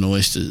lobsters and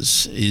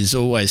oysters is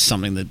always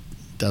something that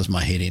does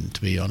my head in,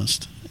 to be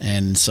honest.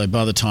 And so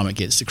by the time it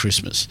gets to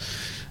Christmas,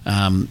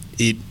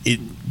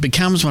 it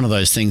becomes one of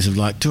those things of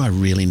like, do I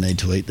really need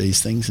to eat these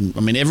things? And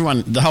I mean,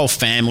 the whole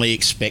family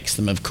expects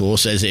them, of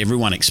course, as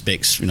everyone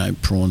expects,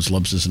 prawns,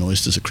 lobsters and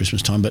oysters at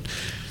Christmas time. But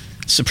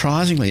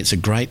surprisingly, it's a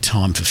great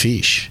time for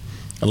fish.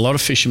 A lot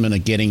of fishermen are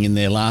getting in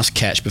their last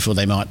catch before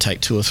they might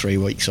take 2 or 3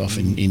 weeks off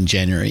in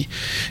January.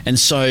 And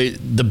so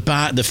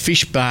the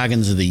fish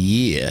bargains of the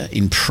year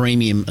in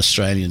premium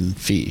Australian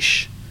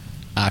fish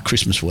are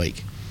Christmas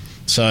week.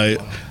 So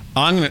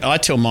I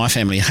tell my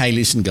family, hey,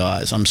 listen,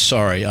 guys, I'm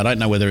sorry. I don't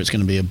know whether it's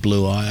going to be a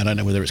blue eye. I don't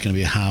know whether it's going to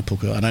be a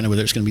harpooker. I don't know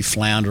whether it's going to be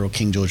flounder or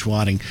King George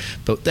whiting.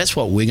 But that's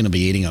what we're going to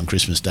be eating on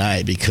Christmas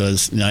Day,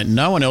 because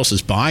no one else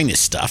is buying this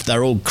stuff.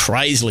 They're all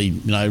crazily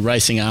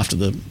racing after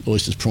the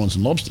oysters, prawns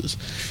and lobsters.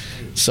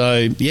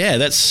 So yeah,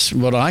 that's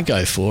what I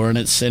go for, and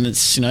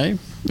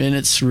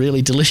it's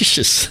really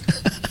delicious.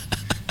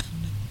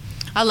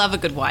 I love a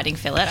good whiting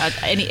fillet.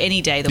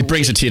 Any day of the week. It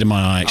brings a tear to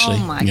my eye, actually.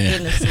 Oh my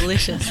goodness,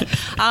 delicious.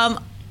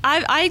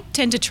 I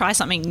tend to try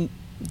something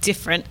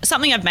different,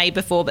 something I've made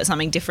before, but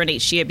something different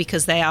each year,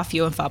 because they are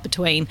few and far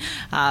between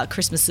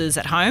Christmases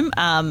at home.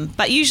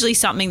 But usually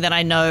something that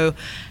I know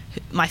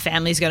my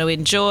family's going to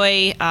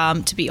enjoy.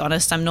 To be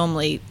honest, I'm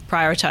normally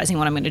prioritising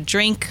what I'm going to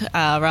drink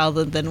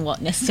rather than what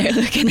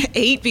necessarily I'm going to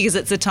eat, because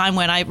it's a time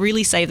when I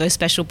really save those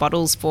special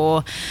bottles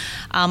for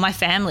my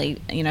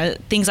family. You know,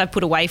 things I've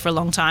put away for a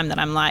long time that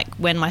I'm like,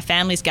 when my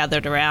family's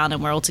gathered around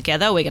and we're all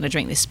together, we're going to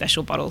drink this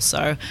special bottle.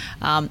 So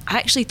I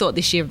actually thought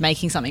this year of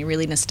making something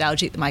really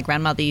nostalgic that my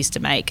grandmother used to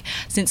make.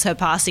 Since her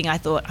passing, I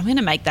thought, I'm going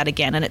to make that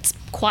again, and it's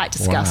quite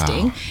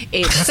disgusting. Wow.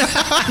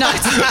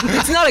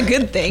 It's not a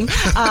good thing.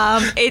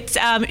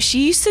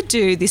 She used to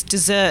do this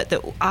dessert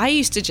that I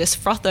used to just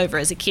froth over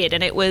as a kid,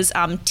 and it was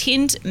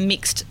tinned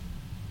mixed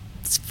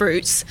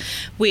fruits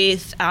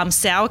with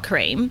sour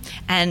cream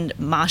and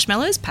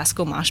marshmallows,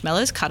 Pascal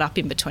marshmallows cut up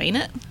in between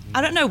it.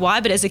 I don't know why,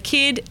 but as a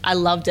kid, I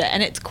loved it,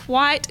 and it's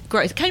quite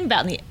gross. It came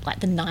about in the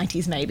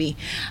 90s maybe,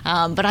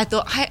 but I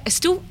thought I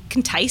still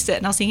can taste it,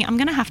 and I was thinking I'm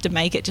going to have to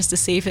make it just to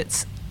see if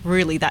it's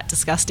really that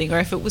disgusting or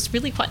if it was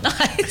really quite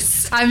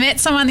nice. I met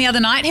someone the other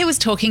night who was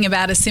talking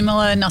about a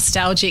similar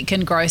nostalgic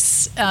and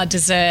gross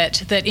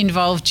dessert that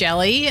involved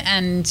jelly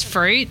and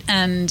fruit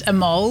and a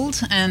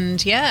mould,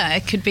 and yeah,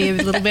 it could be a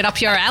little bit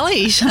up your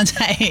alley,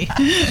 Shantae.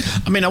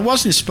 I mean, I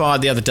was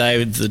inspired the other day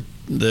with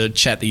the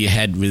chat that you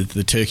had with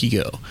the turkey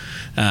girl.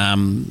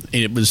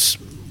 It was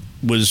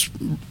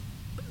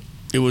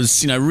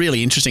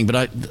really interesting,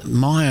 but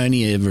my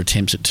only ever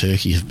attempts at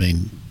turkey have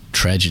been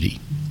tragedy.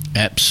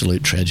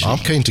 Absolute tragedy. I'm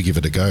keen to give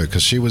it a go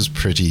because she was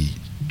pretty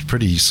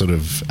sort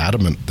of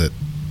adamant that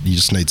you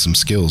just need some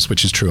skills,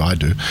 which is true, I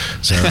do.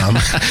 So,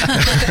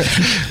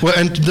 well,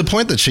 and the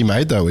point that she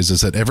made though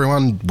is that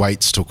everyone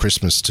waits till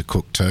Christmas to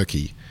cook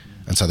turkey,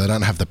 and so they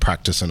don't have the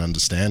practice and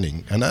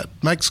understanding, and that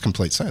makes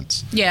complete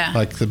sense. Yeah.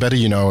 Like the better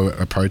you know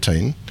a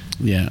protein.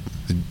 Yeah.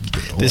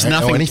 There's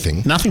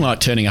nothing like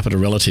turning up at a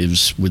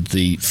relative's with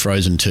the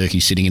frozen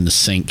turkey sitting in the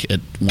sink at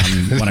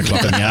 1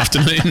 o'clock in the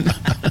afternoon.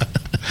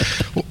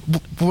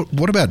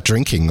 What about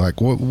drinking? Like,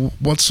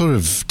 what sort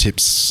of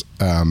tips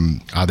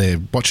are there?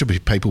 What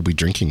should people be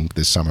drinking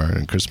this summer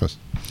and Christmas?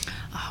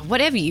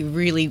 Whatever you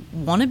really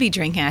want to be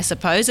drinking, I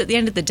suppose. At the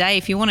end of the day,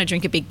 if you want to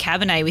drink a big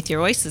Cabernet with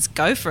your oysters,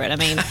 go for it. I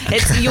mean,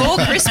 it's your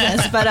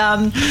Christmas, but I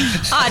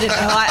don't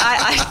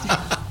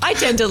know. I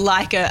tend to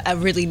like a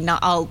really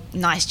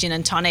nice gin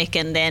and tonic,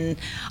 and then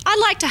I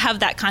like to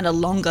have that kind of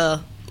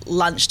longer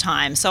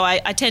lunchtime. So I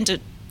tend to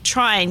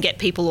try and get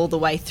people all the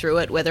way through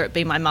it, whether it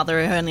be my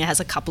mother who only has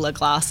a couple of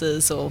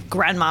glasses or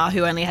grandma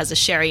who only has a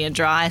sherry and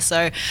dry.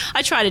 So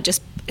I try to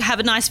just have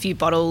a nice few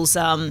bottles,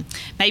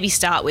 maybe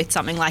start with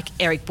something like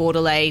Eric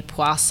Bordelais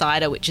Poire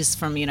Cider, which is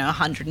from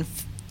 100 and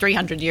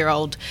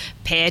 300-year-old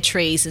pear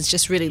trees. It's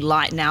just really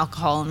light in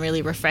alcohol and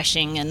really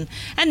refreshing, and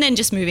then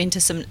just move into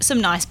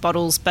some nice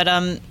bottles. But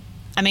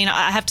I mean,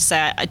 I have to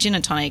say, a gin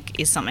and tonic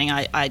is something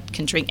I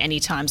can drink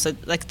anytime. So,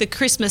 like, the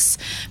Christmas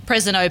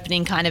present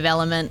opening kind of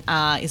element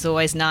is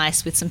always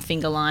nice with some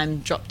finger lime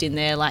dropped in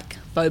there, like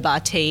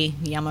boba tea,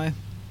 yummo.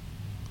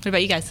 What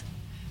about you guys?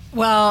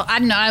 Well, I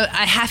don't know.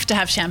 I have to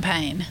have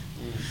champagne.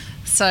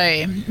 So,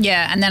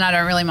 yeah, and then I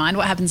don't really mind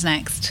what happens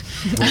next.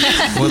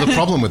 Well, the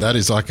problem with that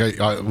is, like,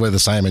 we're the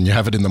same, and you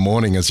have it in the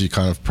morning as you're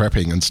kind of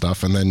prepping and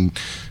stuff, and then...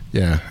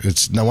 Yeah,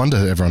 it's no wonder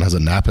everyone has a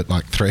nap at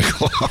like 3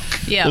 o'clock.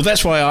 Yeah. Well,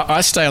 that's why I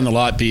stay on the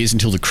light beers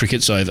until the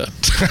cricket's over,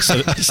 so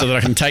that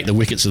I can take the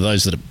wickets of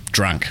those that are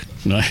drunk.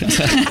 You know?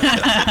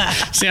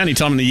 It's the only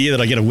time in the year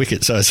that I get a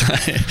wicket. So,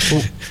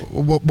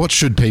 well, what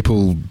should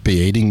people be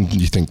eating,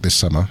 you think, this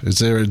summer? Is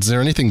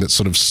there anything that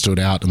sort of stood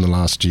out in the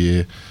last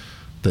year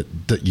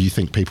that you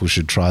think people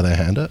should try their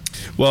hand at?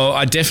 Well,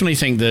 I definitely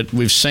think that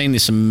we've seen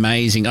this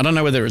amazing... I don't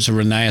know whether it's a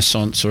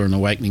renaissance or an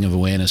awakening of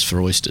awareness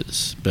for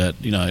oysters, but,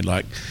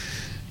 like...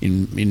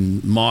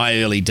 In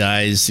my early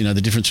days, the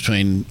difference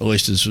between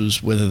oysters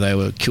was whether they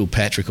were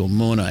Kilpatrick or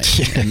Mornay.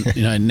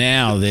 Yeah. And,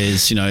 now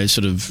there's,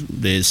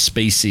 there's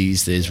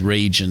species, there's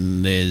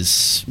region,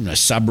 there's,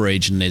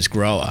 sub-region, there's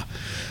grower.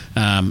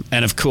 And,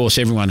 of course,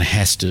 everyone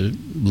has to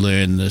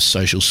learn the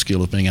social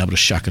skill of being able to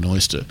shuck an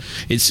oyster.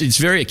 It's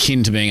very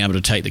akin to being able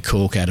to take the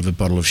cork out of a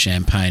bottle of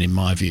champagne, in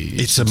my view.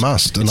 It's a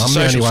must. And I'm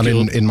the only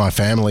one in my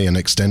family and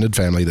extended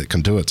family that can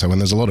do it. So when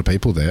there's a lot of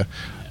people there...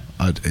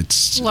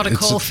 It's a lot of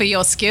call for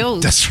your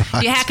skills. That's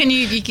right. Yeah, how can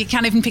you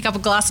can't even pick up a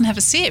glass and have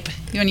a sip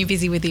when you're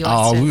busy with the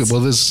oysters? Oh,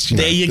 well, there's...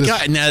 there you go.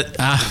 Now,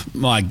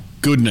 my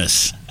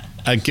goodness.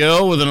 A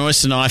girl with an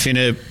oyster knife in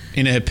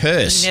her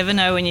purse. You never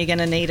know when you're going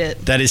to need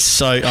it. That is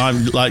so...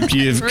 I'm like,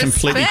 you've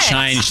completely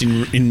changed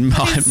in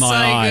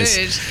my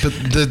eyes. Good.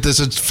 But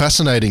there's a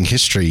fascinating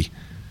history...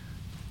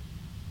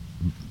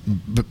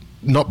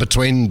 not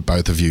between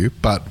both of you,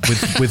 but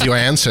with your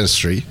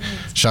ancestry.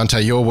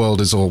 Shantae, your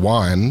world is all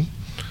wine...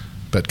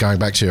 But going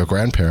back to your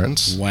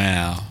grandparents...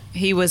 Wow.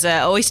 He was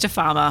an oyster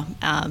farmer,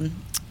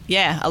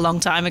 a long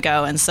time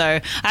ago. And so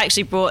I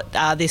actually brought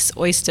this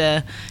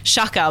oyster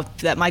shucker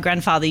that my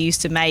grandfather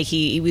used to make.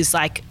 He was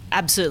like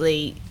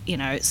absolutely,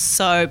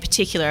 so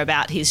particular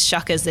about his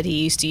shuckers that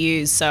he used to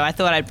use. So I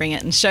thought I'd bring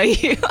it and show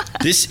you.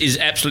 This is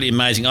absolutely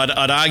amazing.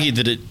 I'd argue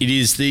that it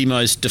is the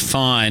most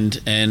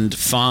defined and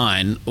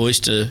fine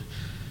oyster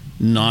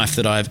knife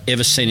that I've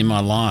ever seen in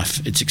my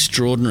life. It's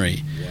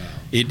extraordinary. Wow.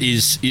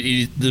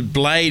 The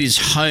blade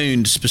is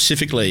honed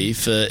specifically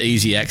for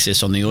easy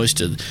access on the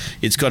oyster.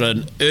 It's got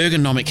an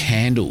ergonomic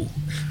handle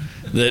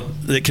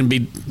that can be,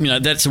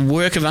 that's a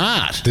work of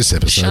art. This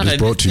episode is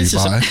brought to you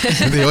by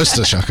the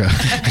Oyster Shucker.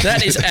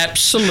 That is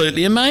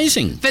absolutely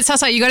amazing. But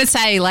Saso, you got to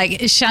say, like,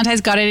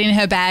 Shantae's got it in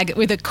her bag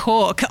with a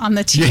cork on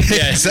the tip.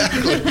 Yeah,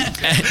 exactly.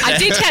 I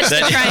did catch the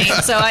train,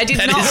 so I did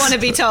not want to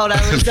be told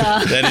I was.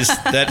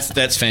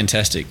 That's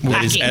fantastic.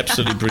 That is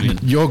absolutely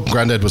brilliant. Your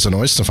granddad was an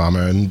oyster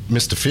farmer, and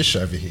Mr. Fish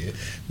over here.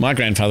 My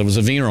grandfather was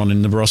a Vineron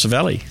in the Barossa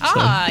Valley.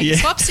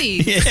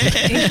 Swapsy.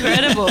 Yeah.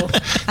 Incredible.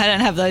 I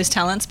don't have those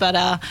talents,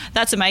 but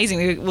that's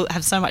amazing. We'll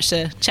have so much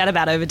to chat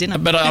about over dinner.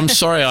 But I'm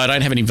sorry, I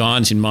don't have any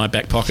vines in my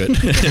back pocket. No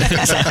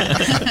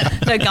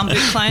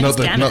gumboot clones.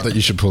 Not that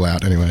you should pull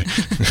out anyway.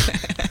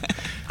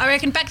 I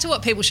reckon back to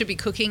what people should be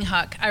cooking,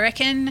 Huck. I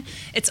reckon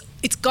it's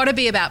got to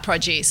be about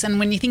produce. And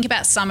when you think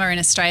about summer in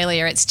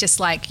Australia, it's just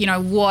like,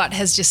 what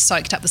has just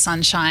soaked up the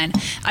sunshine.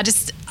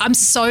 I'm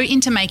so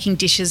into making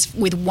dishes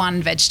with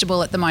one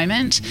vegetable at the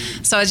moment.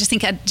 So I just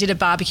think I did a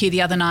barbecue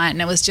the other night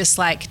and it was just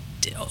like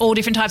all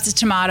different types of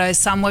tomatoes.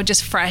 Some were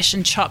just fresh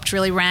and chopped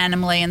really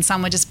randomly, and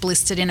some were just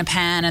blistered in a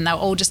pan, and they were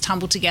all just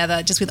tumbled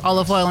together just with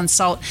olive oil and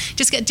salt.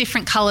 Just get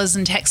different colours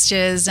and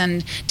textures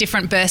and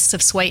different bursts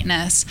of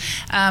sweetness.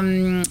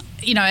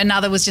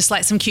 Another was just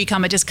like some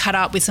cucumber just cut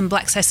up with some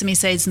black sesame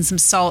seeds and some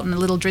salt and a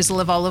little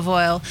drizzle of olive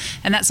oil,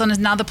 and that's on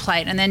another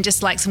plate. And then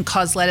just like some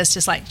cos lettuce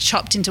just like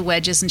chopped into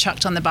wedges and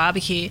chucked on the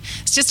barbecue.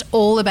 It's just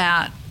all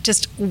about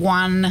just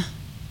one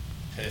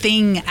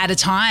thing at a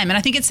time. And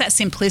I think it's that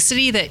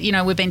simplicity that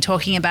we've been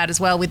talking about as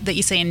well, that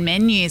you see in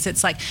menus.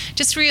 It's like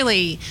just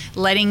really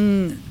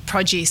letting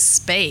produce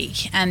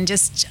speak and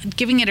just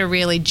giving it a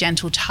really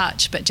gentle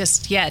touch, but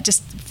just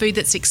food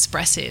that's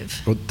expressive.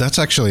 Well, that's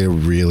actually a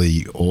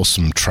really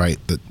awesome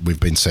trait that we've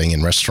been seeing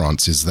in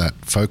restaurants, is that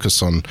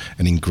focus on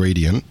an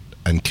ingredient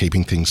and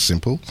keeping things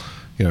simple.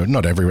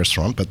 Not every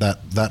restaurant, but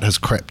that has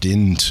crept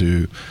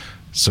into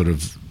sort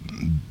of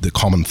the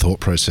common thought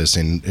process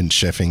in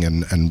chefing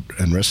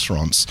and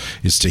restaurants,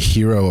 is to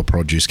hero a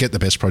produce, get the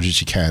best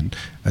produce you can,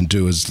 and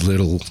do as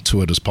little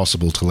to it as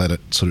possible to let it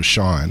sort of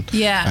shine.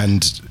 Yeah.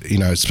 And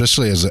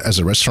especially as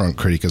a restaurant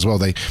critic as well,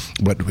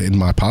 in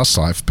my past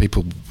life,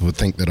 people would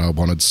think that I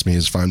wanted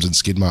smears, foams, and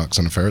skid marks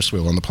on a Ferris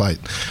wheel on the plate.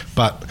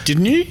 But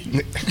didn't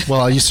you? Well,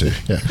 I used to.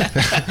 Yeah.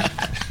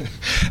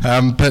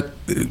 But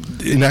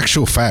in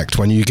actual fact,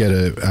 when you get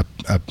a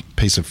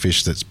piece of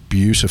fish that's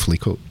beautifully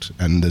cooked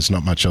and there's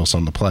not much else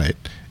on the plate,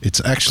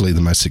 it's actually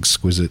the most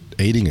exquisite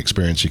eating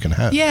experience you can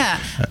have. Yeah.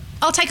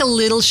 I'll take a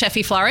little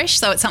chefy flourish,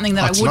 so it's something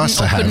that I wouldn't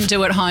or couldn't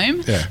do at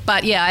home. Yeah.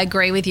 But yeah, I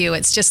agree with you.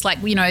 It's just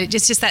like,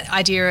 just that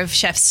idea of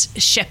chefs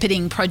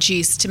shepherding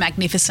produce to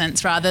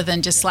magnificence rather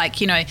than just like,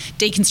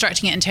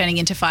 deconstructing it and turning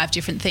into 5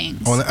 different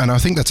things. Well, and I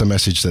think that's a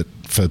message that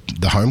for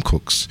the home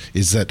cooks,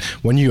 is that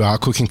when you are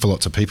cooking for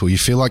lots of people, you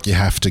feel like you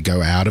have to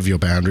go out of your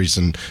boundaries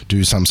and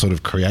do some sort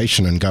of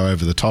creation and go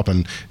over the top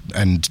and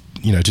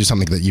do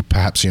something that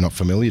you're not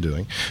familiar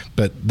doing.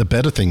 But the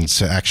better thing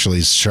to actually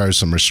is show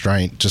some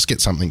restraint, just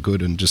get something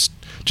good and just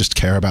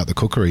care about the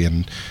cookery,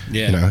 and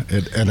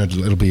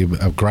it'll be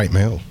a great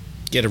meal.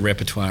 Get a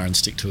repertoire and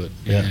stick to it.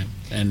 Yeah.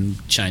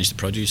 And change the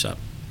produce up.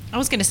 I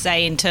was going to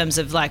say, in terms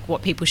of like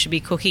what people should be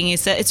cooking,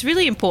 is that it's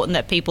really important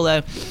that people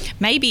are,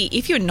 maybe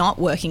if you're not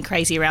working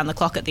crazy around the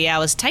clock at the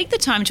hours, take the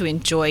time to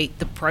enjoy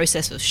the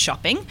process of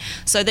shopping,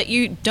 so that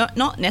you don't,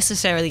 not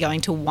necessarily going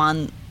to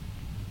one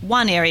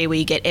area where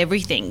you get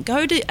everything.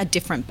 Go to a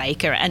different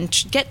baker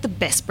and get the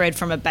best bread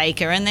from a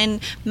baker, and then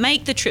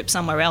make the trip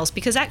somewhere else.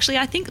 Because actually,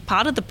 I think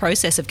part of the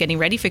process of getting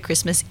ready for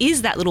Christmas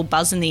is that little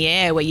buzz in the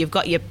air where you've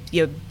got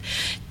your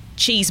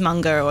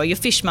cheesemonger or your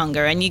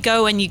fishmonger, and you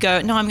go,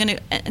 no, I'm going to,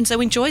 and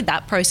so enjoy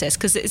that process,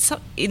 because it's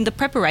in the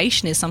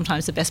preparation is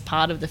sometimes the best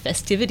part of the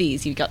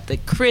festivities. You've got the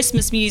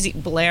Christmas music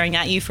blaring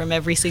at you from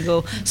every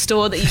single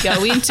store that you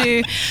go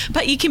into,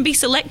 but you can be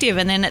selective,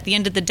 and then at the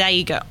end of the day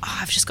you go,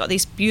 I've just got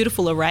this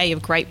beautiful array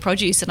of great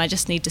produce and I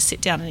just need to sit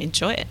down and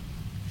enjoy it.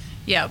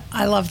 Yeah,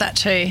 I love that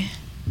too.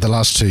 The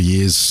last 2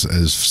 years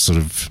has sort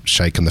of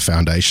shaken the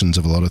foundations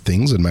of a lot of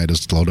things and made a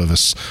lot of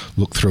us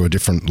look through a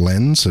different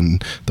lens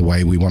and the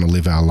way we want to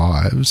live our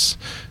lives.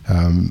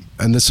 And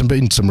there's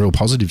been some real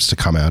positives to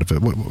come out of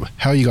it.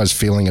 How are you guys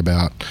feeling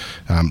about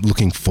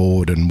looking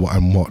forward and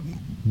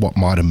what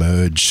might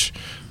emerge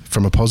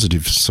from a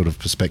positive sort of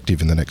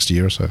perspective in the next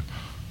year or so?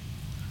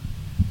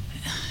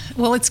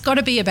 Well, it's got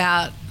to be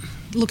about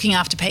looking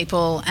after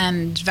people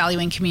and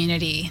valuing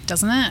community,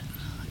 doesn't it?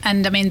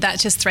 And I mean, that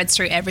just threads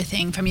through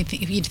everything from you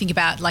think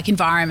about like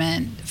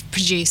environment,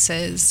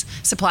 producers,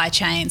 supply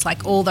chains,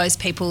 like all those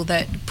people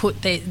that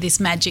put this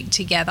magic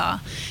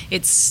together.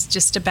 It's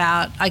just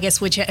about, I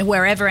guess,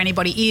 wherever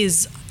anybody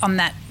is on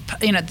that,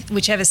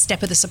 whichever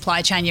step of the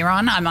supply chain you're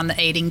on. I'm on the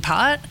eating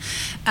part.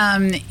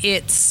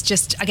 It's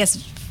just, I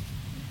guess,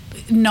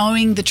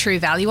 knowing the true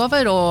value of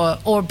it,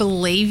 or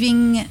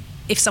believing,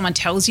 if someone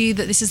tells you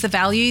that this is the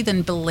value,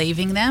 then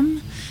believing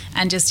them,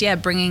 and just,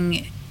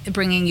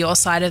 bringing your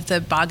side of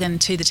the bargain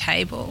to the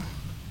table.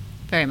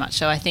 Very much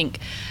so. I think,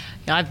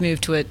 I've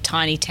moved to a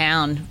tiny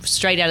town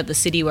straight out of the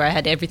city where I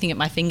had everything at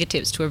my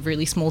fingertips to a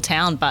really small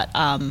town. But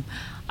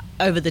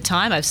over the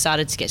time, I've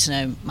started to get to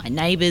know my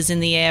neighbours in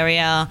the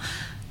area.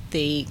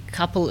 The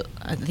couple,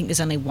 I think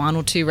there's only 1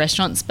 or 2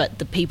 restaurants, but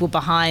the people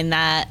behind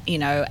that,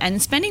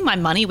 and spending my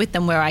money with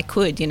them where I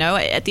could,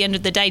 At the end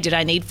of the day, did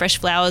I need fresh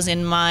flowers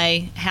in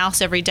my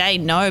house every day?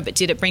 No, but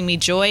did it bring me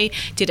joy?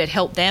 Did it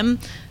help them?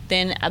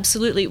 Then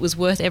absolutely it was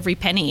worth every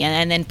penny.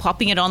 And then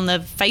popping it on the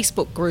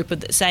Facebook group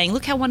saying,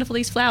 look how wonderful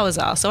these flowers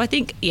are. So I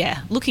think,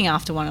 looking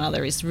after one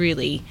another is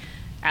really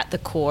at the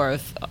core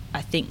of,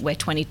 I think, where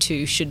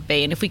 22 should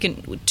be. And if we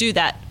can do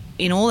that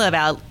in all of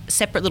our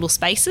separate little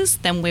spaces,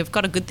 then we've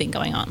got a good thing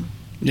going on.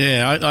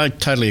 Yeah, I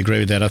totally agree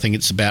with that. I think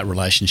it's about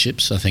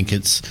relationships. I think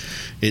it's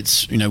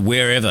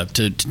wherever,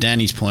 to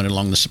Danny's point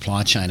along the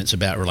supply chain, it's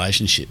about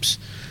relationships.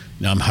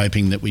 I'm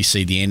hoping that we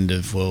see the end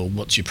of, well,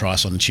 what's your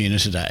price on the tuna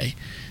today?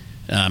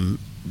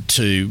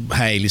 To,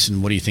 hey,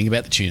 listen, what do you think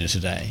about the tuna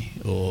today?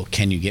 Or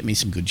can you get me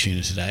some good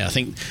tuna today? I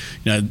think,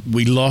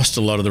 we lost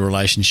a lot of the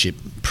relationship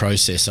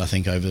process, I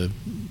think, over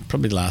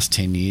probably the last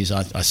 10 years,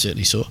 I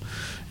certainly saw.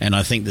 And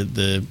I think that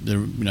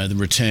the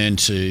return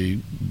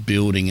to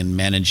building and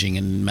managing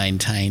and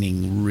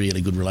maintaining really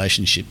good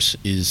relationships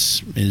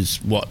is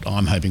what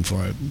I'm hoping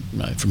for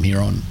from here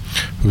on.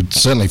 Well,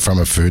 certainly from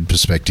a food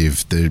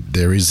perspective,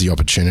 there is the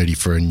opportunity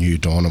for a new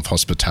dawn of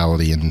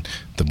hospitality and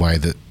the way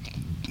that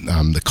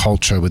the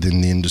culture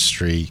within the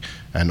industry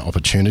and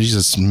opportunities.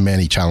 There's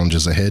many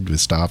challenges ahead with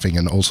staffing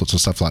and all sorts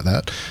of stuff like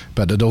that,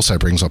 but it also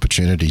brings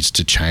opportunities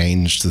to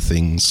change the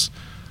things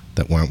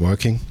that weren't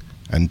working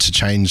and to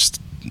change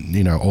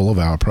all of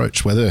our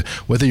approach, whether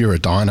you're a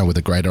diner with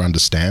a greater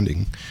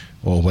understanding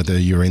or whether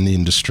you're in the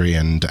industry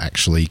and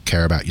actually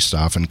care about your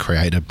staff and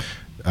create a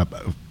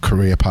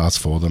career path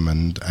for them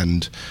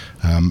and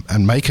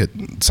make it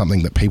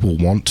something that people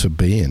want to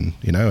be in,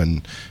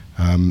 and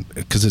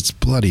because it's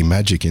bloody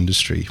magic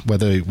industry.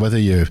 Whether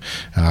you're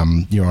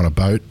on a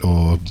boat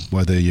or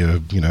whether you're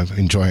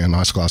enjoying a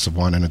nice glass of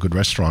wine in a good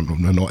restaurant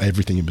and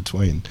everything in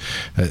between,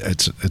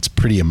 it's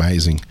pretty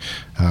amazing.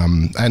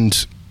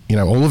 And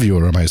all of you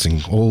are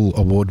amazing, all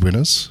award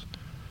winners.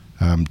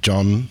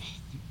 John,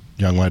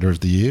 Young Waiter of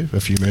the Year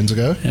a few moons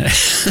ago.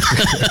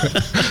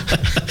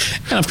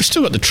 And I've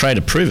still got the tray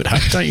to prove it,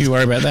 Huck. Don't you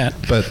worry about that.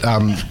 But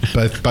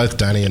both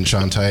Danny and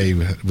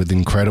Shantae with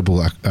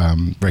incredible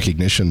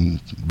recognition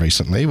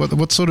recently.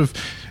 What sort of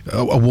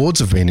awards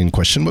have been in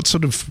question? What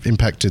sort of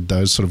impact did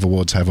those sort of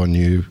awards have on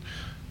you?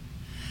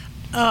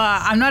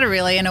 I'm not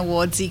really an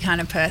awardsy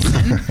kind of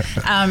person.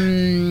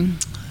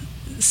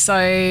 So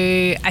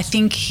I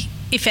think,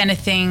 if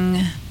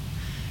anything,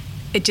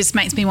 it just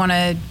makes me want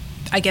to,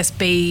 I guess,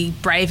 be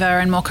braver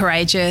and more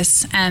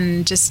courageous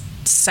and just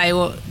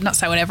not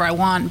say whatever I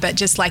want, but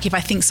just like if I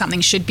think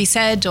something should be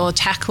said or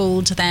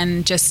tackled,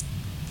 then just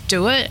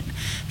do it.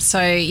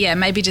 So yeah,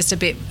 maybe just a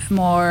bit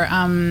more,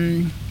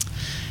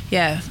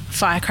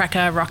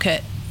 firecracker,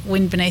 rocket,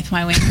 wind beneath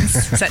my wings.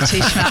 Is that too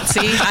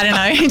schmaltzy? I don't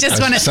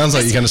know. Sounds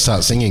like you're going to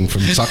start singing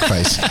from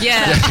Suckface.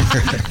 Yeah.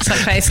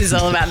 Suckface is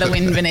all about the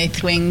wind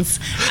beneath wings.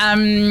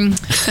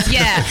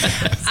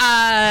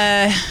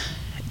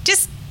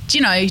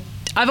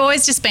 I've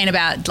always just been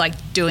about like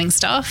doing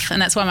stuff,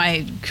 and that's why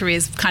my career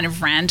is kind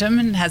of random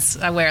and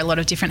I wear a lot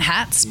of different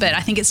hats. But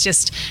I think it's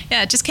just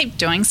keep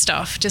doing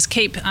stuff. Just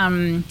keep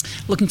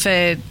looking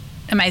for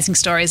amazing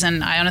stories,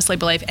 and I honestly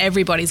believe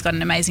everybody's got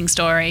an amazing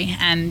story,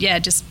 and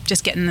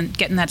just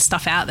getting that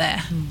stuff out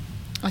there.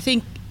 I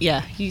think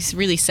you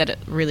really said it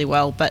really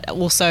well, but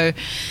also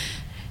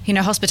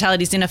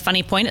hospitality is in a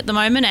funny point at the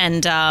moment,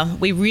 and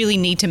we really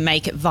need to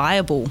make it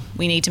viable.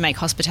 We need to make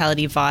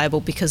hospitality viable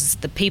because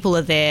the people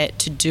are there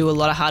to do a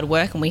lot of hard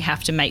work, and we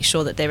have to make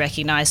sure that they're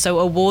recognised. So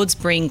awards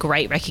bring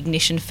great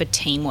recognition for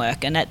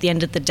teamwork, and at the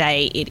end of the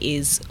day, it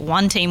is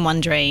one team,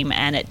 one dream,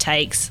 and it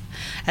takes,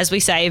 as we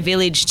say, a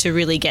village to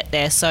really get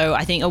there. So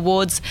I think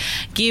awards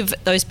give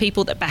those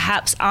people that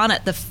perhaps aren't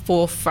at the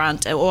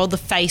forefront or the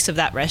face of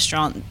that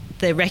restaurant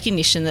the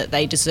recognition that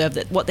they deserve,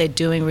 that what they're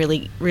doing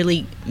really,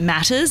 really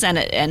matters, and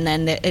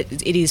then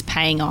it is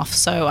paying off.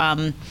 So,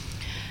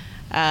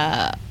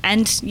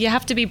 and you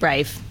have to be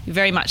brave,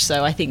 very much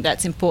so. I think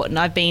that's important.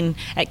 I've been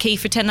at Key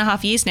for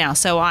 10.5 years now,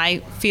 so I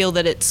feel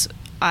that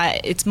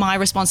it's my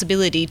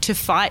responsibility to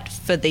fight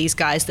for these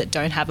guys that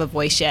don't have a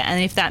voice yet.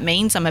 And if that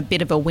means I'm a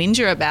bit of a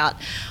whinger about,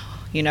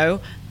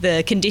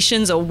 the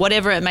conditions or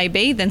whatever it may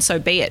be, then so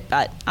be it.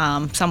 But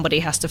somebody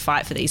has to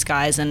fight for these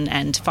guys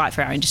and fight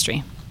for our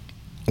industry.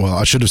 Well,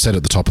 I should have said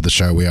at the top of the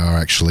show, we are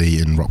actually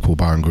in Rockpool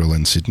Bar and Grill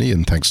in Sydney,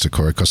 and thanks to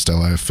Corey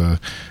Costello for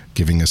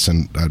giving us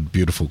a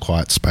beautiful,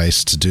 quiet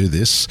space to do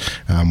this.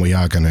 We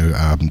are going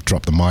to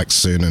drop the mics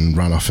soon and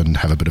run off and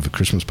have a bit of a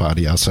Christmas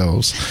party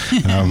ourselves,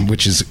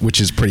 which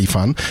is pretty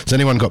fun. Has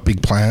anyone got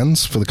big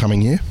plans for the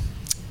coming year?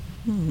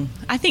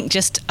 I think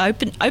just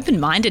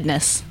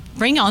open-mindedness.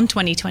 Bring on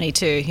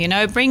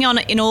 2022, bring on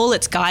in all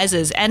its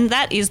guises, and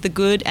that is the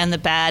good and the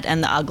bad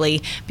and the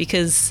ugly,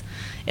 because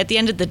at the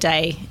end of the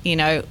day,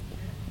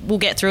 we'll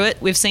get through it.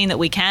 We've seen that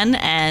we can,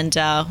 and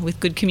with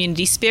good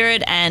community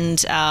spirit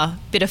and a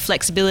bit of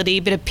flexibility,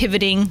 a bit of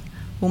pivoting,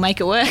 we'll make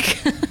it work.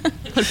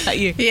 What about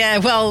you? Yeah,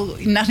 well,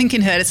 nothing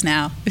can hurt us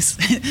now.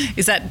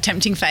 Is that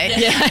tempting fate?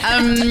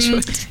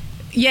 Yeah.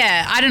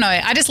 Yeah, I don't know.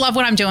 I just love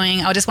what I'm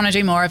doing. I just want to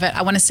do more of it.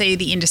 I want to see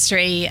the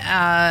industry,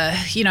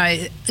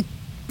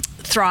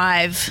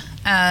 thrive.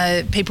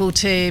 People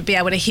to be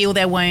able to heal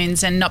their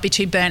wounds and not be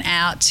too burnt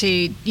out,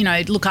 to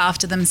look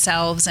after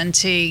themselves and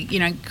to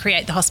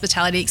create the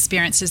hospitality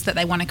experiences that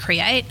they want to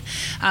create.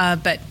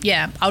 But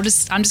yeah, I'm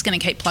just going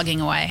to keep plugging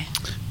away.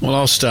 Well,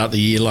 I'll start the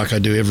year like I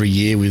do every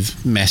year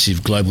with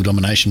massive global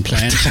domination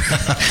plans.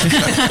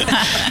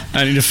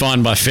 Only to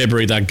find by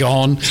February they're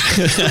gone.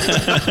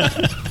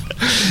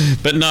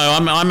 But no,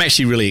 I'm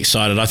actually really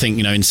excited. I think,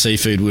 in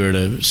seafood we're at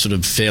a sort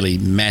of fairly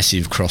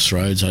massive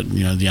crossroads.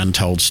 The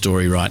untold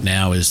story right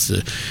now is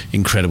the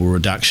incredible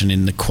reduction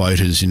in the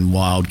quotas in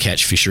wild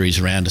catch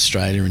fisheries around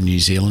Australia and New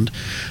Zealand.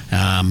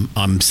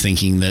 I'm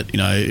thinking that,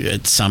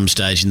 at some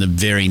stage in the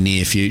very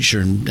near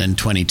future, and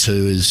 22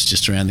 is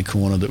just around the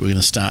corner, that we're going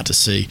to start to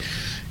see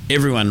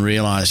everyone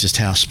realise just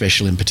how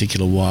special, in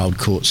particular, wild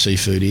caught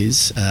seafood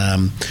is,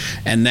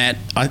 and that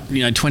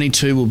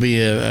 22 will be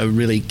a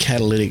really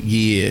catalytic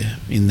year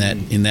in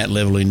that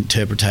level of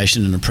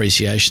interpretation and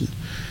appreciation.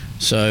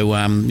 So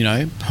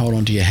hold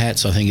on to your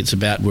hats. I think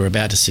we're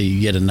about to see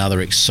yet another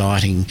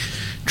exciting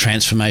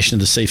transformation of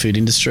the seafood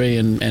industry,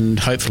 and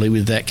hopefully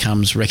with that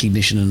comes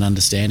recognition and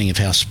understanding of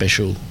how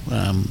special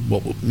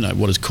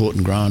what is caught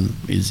and grown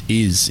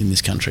is in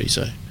this country.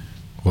 So,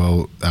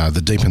 well,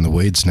 the Deep in the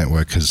Weeds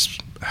network has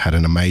had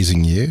an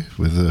amazing year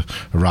with a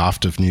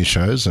raft of new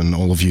shows and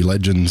all of you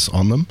legends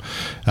on them.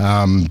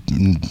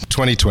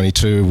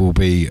 2022 will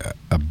be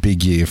a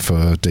big year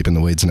for Deep in the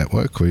Weeds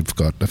network. We've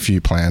got a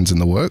few plans in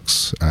the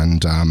works,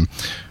 and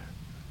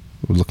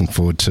we're looking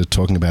forward to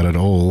talking about it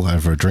all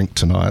over a drink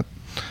tonight.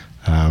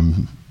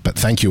 But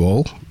thank you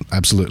all,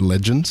 absolute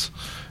legends.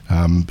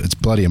 It's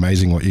bloody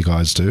amazing what you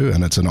guys do,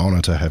 and it's an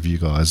honour to have you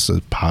guys as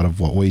part of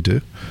what we do.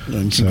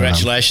 And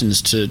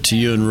congratulations to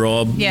you and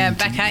Rob,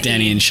 back at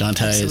Danny you. and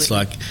Shantae.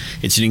 Absolutely.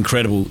 It's an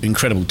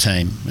incredible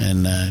team,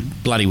 and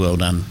bloody well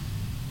done.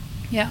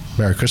 Yeah.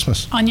 Merry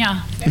Christmas.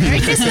 Anya. Merry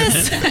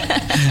Christmas.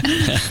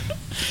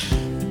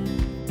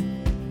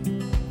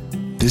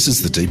 This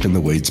is the Deep in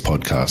the Weeds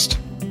podcast.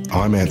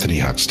 I'm Anthony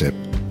Huckstep.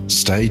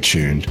 Stay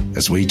tuned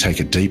as we take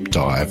a deep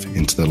dive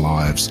into the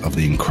lives of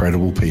the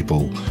incredible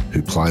people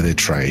who ply their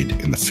trade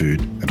in the food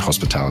and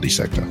hospitality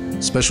sector.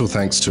 Special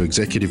thanks to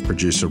executive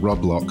producer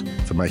Rob Locke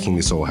for making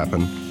this all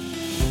happen.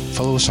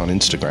 Follow us on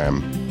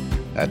Instagram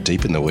at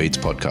Deep in the Weeds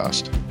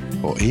Podcast,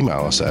 or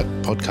email us at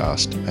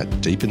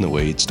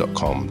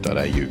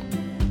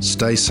podcast@deepintheweeds.com.au.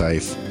 Stay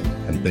safe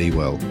and be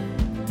well.